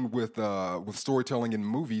consumed with storytelling in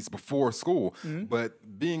movies before school, but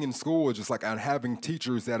being in school is just like and having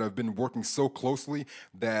teachers that have been working so closely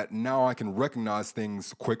that now I can recognize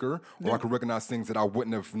things quicker, or I can recognize things that I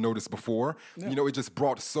wouldn't have noticed before. Yeah. You know, it just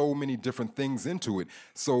brought so many different things into it.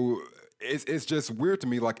 So. It's just weird to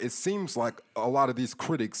me. Like it seems like a lot of these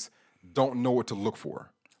critics don't know what to look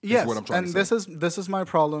for. Yes, what I'm trying to say. This is my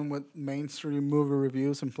problem with mainstream movie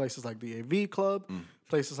reviews in places like the AV Club,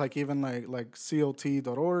 places like even like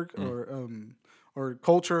CLT.org or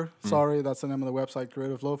Culture. Sorry, that's the name of the website.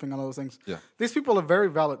 Creative Loafing, all those things. Yeah, these people have very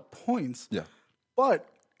valid points. Yeah, but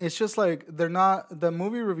it's just like they're not. The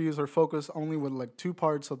movie reviews are focused only with like 2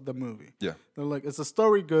 parts of the movie. Yeah, they're like, is the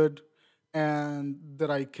story good? and did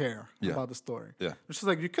I care about the story? Yeah. It's just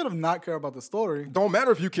like, you could have not cared about the story. Don't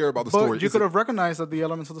matter if you care about the story. But you could have recognized that the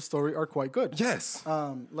elements of the story are quite good. Yes.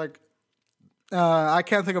 I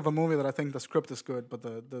can't think of a movie that I think the script is good, but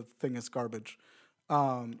the thing is garbage.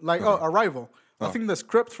 Arrival. I think the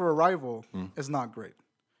script for Arrival is not great.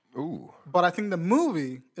 Ooh. But I think the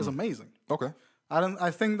movie is amazing. Okay.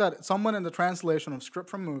 I think that someone in the translation of script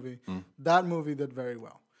from movie, that movie did very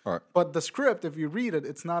well. All right. But the script, if you read it,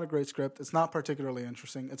 it's not a great script. It's not particularly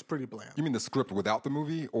interesting. It's pretty bland. You mean the script without the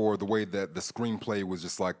movie, or the way that the screenplay was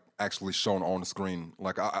just like actually shown on the screen?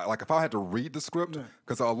 Like if I had to read the script,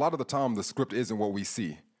 because a lot of the time the script isn't what we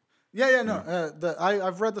see.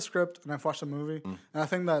 I've read the script and I've watched the movie, and I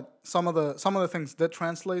think that some of the things did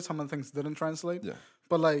translate, some of the things didn't translate. Yeah.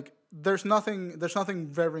 But like, there's nothing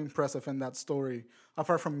very impressive in that story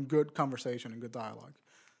apart from good conversation and good dialogue.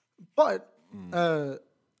 But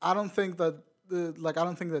I don't think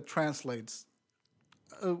that translates.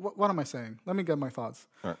 What am I saying? Let me get my thoughts.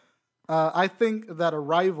 All right. I think that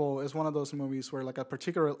Arrival is one of those movies where like a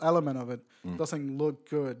particular element of it doesn't look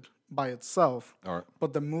good by itself,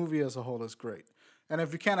 but the movie as a whole is great. And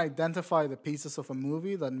if you can't identify the pieces of a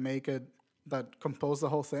movie that compose the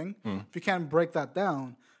whole thing, if you can't break that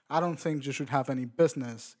down, I don't think you should have any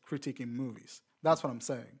business critiquing movies. That's what I'm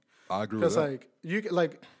saying. I agree with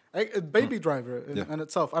that. Because Baby Driver in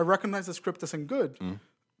itself, I recognize the script isn't good,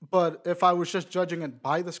 but if I was just judging it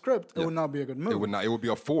by the script, it would not be a good movie. It would not. It would be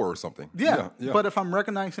a 4 or something. Yeah. But if I'm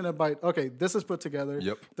recognizing it by, okay, this is put together.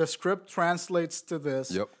 Yep. The script translates to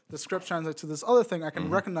this. Yep. The script translates to this other thing. I can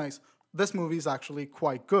recognize this movie is actually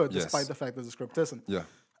quite good, despite the fact that the script isn't. Yeah.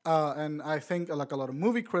 And I think like a lot of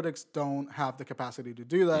movie critics don't have the capacity to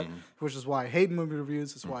do that, which is why I hate movie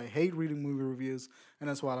reviews. It's why I hate reading movie reviews, and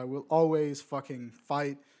that's why I will always fucking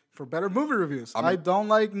fight for better movie reviews. I don't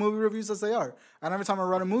like movie reviews as they are. And every time I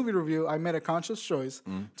write a movie review, I made a conscious choice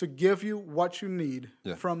to give you what you need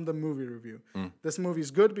from the movie review. This movie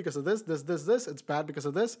is good because of this. It's bad because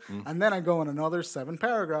of this. And then I go in another 7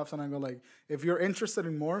 paragraphs and I go like, if you're interested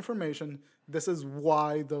in more information, this is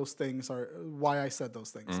why why I said those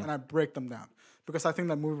things. And I break them down. Because I think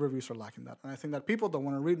that movie reviews are lacking that. And I think that people don't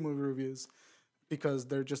want to read movie reviews because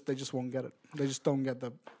they just won't get it. They just don't get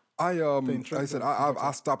the...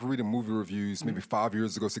 I stopped reading movie reviews maybe 5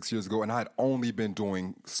 years ago, 6 years ago, and I had only been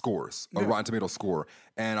doing scores, a Rotten Tomato score,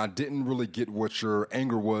 and I didn't really get what your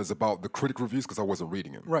anger was about the critic reviews because I wasn't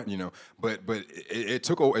reading them, right? You know, but it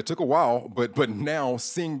took a while, but now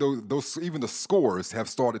seeing those even the scores have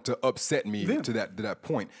started to upset me to that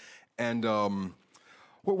point, and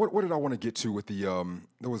what did I want to get to with the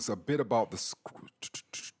there was a bit about the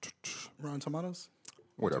Rotten Tomatoes,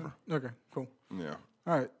 whatever. Okay, cool. Yeah.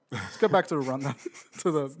 All right, let's get back to the rundown, to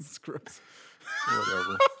the script.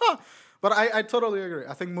 Whatever. But I totally agree.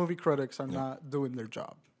 I think movie critics are not doing their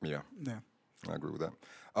job. Yeah. Yeah. I agree with that.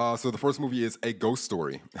 So the first movie is A Ghost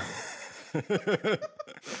Story.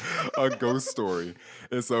 A Ghost Story.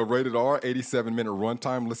 It's a rated R, 87-minute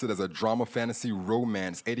runtime, listed as a drama, fantasy,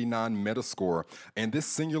 romance, 89 Metascore. And this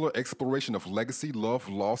singular exploration of legacy, love,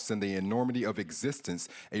 loss, and the enormity of existence,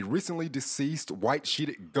 a recently deceased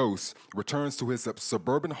white-sheeted ghost returns to his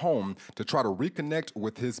suburban home to try to reconnect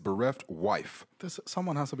with his bereft wife.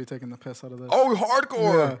 Someone has to be taking the piss out of this. Oh,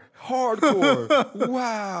 hardcore! Yeah. Hardcore!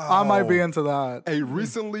 Wow! I might be into that. A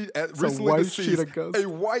recently deceased, a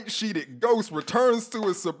white-sheeted ghost returns to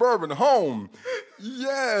his suburban home.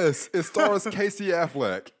 Yes, it stars Casey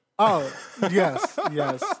Affleck. Oh, yes.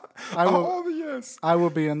 I will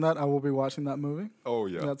be in that. I will be watching that movie. Oh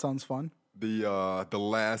yeah, that sounds fun. The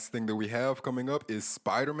last thing that we have coming up is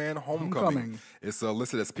Spider-Man: Homecoming. It's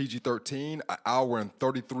listed as PG-13, an hour and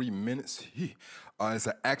 33 minutes. It's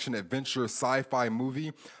an action-adventure sci-fi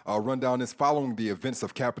movie. Rundown is following the events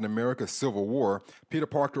of Captain America: Civil War. Peter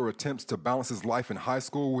Parker attempts to balance his life in high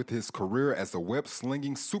school with his career as a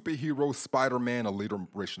web-slinging superhero Spider-Man,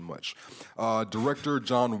 alliteration much. Director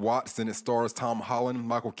John Watts, and it stars Tom Holland,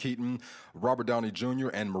 Michael Keaton, Robert Downey Jr.,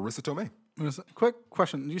 and Marissa Tomei. Quick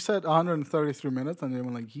question. You said 133 minutes, and they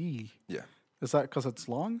were like, yee. Yeah. Is that because it's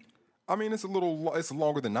long? I mean, it's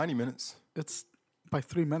longer than 90 minutes. It's by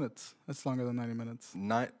 3 minutes. It's longer than 90 minutes.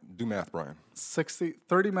 Do math, Brian.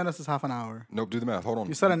 30 minutes is half an hour. Nope, do the math. Hold on.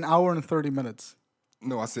 You said an hour and 30 minutes.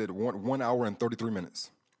 No, I said 1 hour and 33 minutes.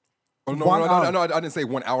 Oh, no, I didn't say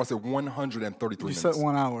 1 hour. I said 133 minutes. You said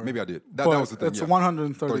 1 hour. Maybe I did. That was the thing. It's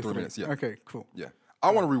 133 minutes, yeah. Okay, cool. Yeah. I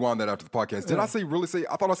want to rewind that after the podcast. Did I really say?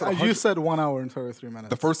 I thought I said 100. You said 1 hour and 33 minutes.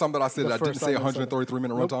 The first time that I said it, I didn't say 133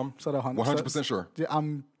 minute runtime? Said 100. 100% sure. Yeah,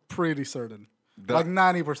 I'm pretty certain.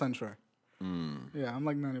 90% sure. Yeah, I'm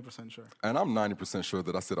like 90% sure. And I'm 90% sure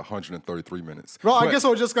that I said 133 minutes. Bro, I guess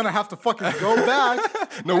we're just going to have to fucking go back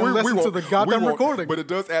no, and listen to the goddamn recording. But it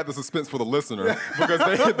does add the suspense for the listener because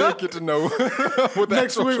they get to know what the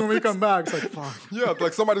next week when we come back, it's like, fuck. Yeah,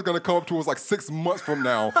 like somebody's going to come up to us like 6 months from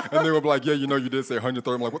now and they will be like, yeah, you know, you did say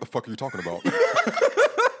 130. I'm like, what the fuck are you talking about?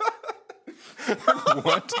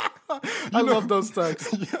 What? I love those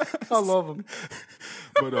texts. Yes. I love them.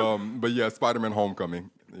 But yeah, Spider-Man: Homecoming.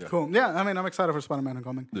 Yeah. Cool. Yeah, I mean, I'm excited for Spider-Man: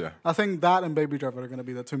 Homecoming. Yeah. I think that and Baby Driver are going to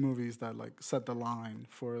be the two movies that like set the line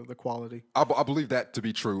for the quality. I believe that to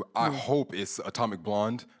be true. I hope it's Atomic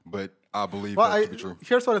Blonde, but I believe that to be true.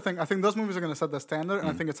 Here's what I think. I think those movies are going to set the standard, and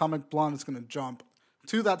I think Atomic Blonde is going to jump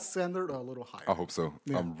to that standard or a little higher. I hope so.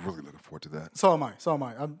 Yeah. I'm really looking forward to that. So am I.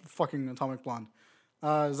 I'm fucking Atomic Blonde.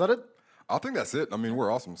 Is that it? I think that's it. I mean, we're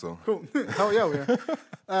awesome, so. Cool. Hell yeah, we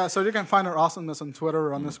are. So you can find our awesomeness on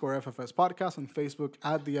Twitter, _FFS Podcast, on Facebook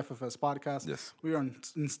at the FFS Podcast. Yes. We are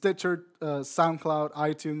in Stitcher, SoundCloud,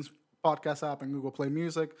 iTunes, Podcast app, and Google Play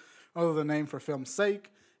Music, under the name For Film's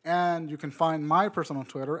Sake. And you can find my personal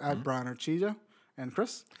Twitter at Brian Archilla. And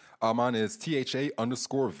Chris? Mine is THA_VONZ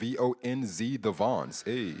The Vons.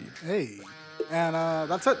 Hey. And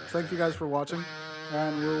that's it. Thank you guys for watching.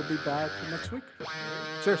 And we'll be back next week.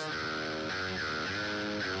 Cheers.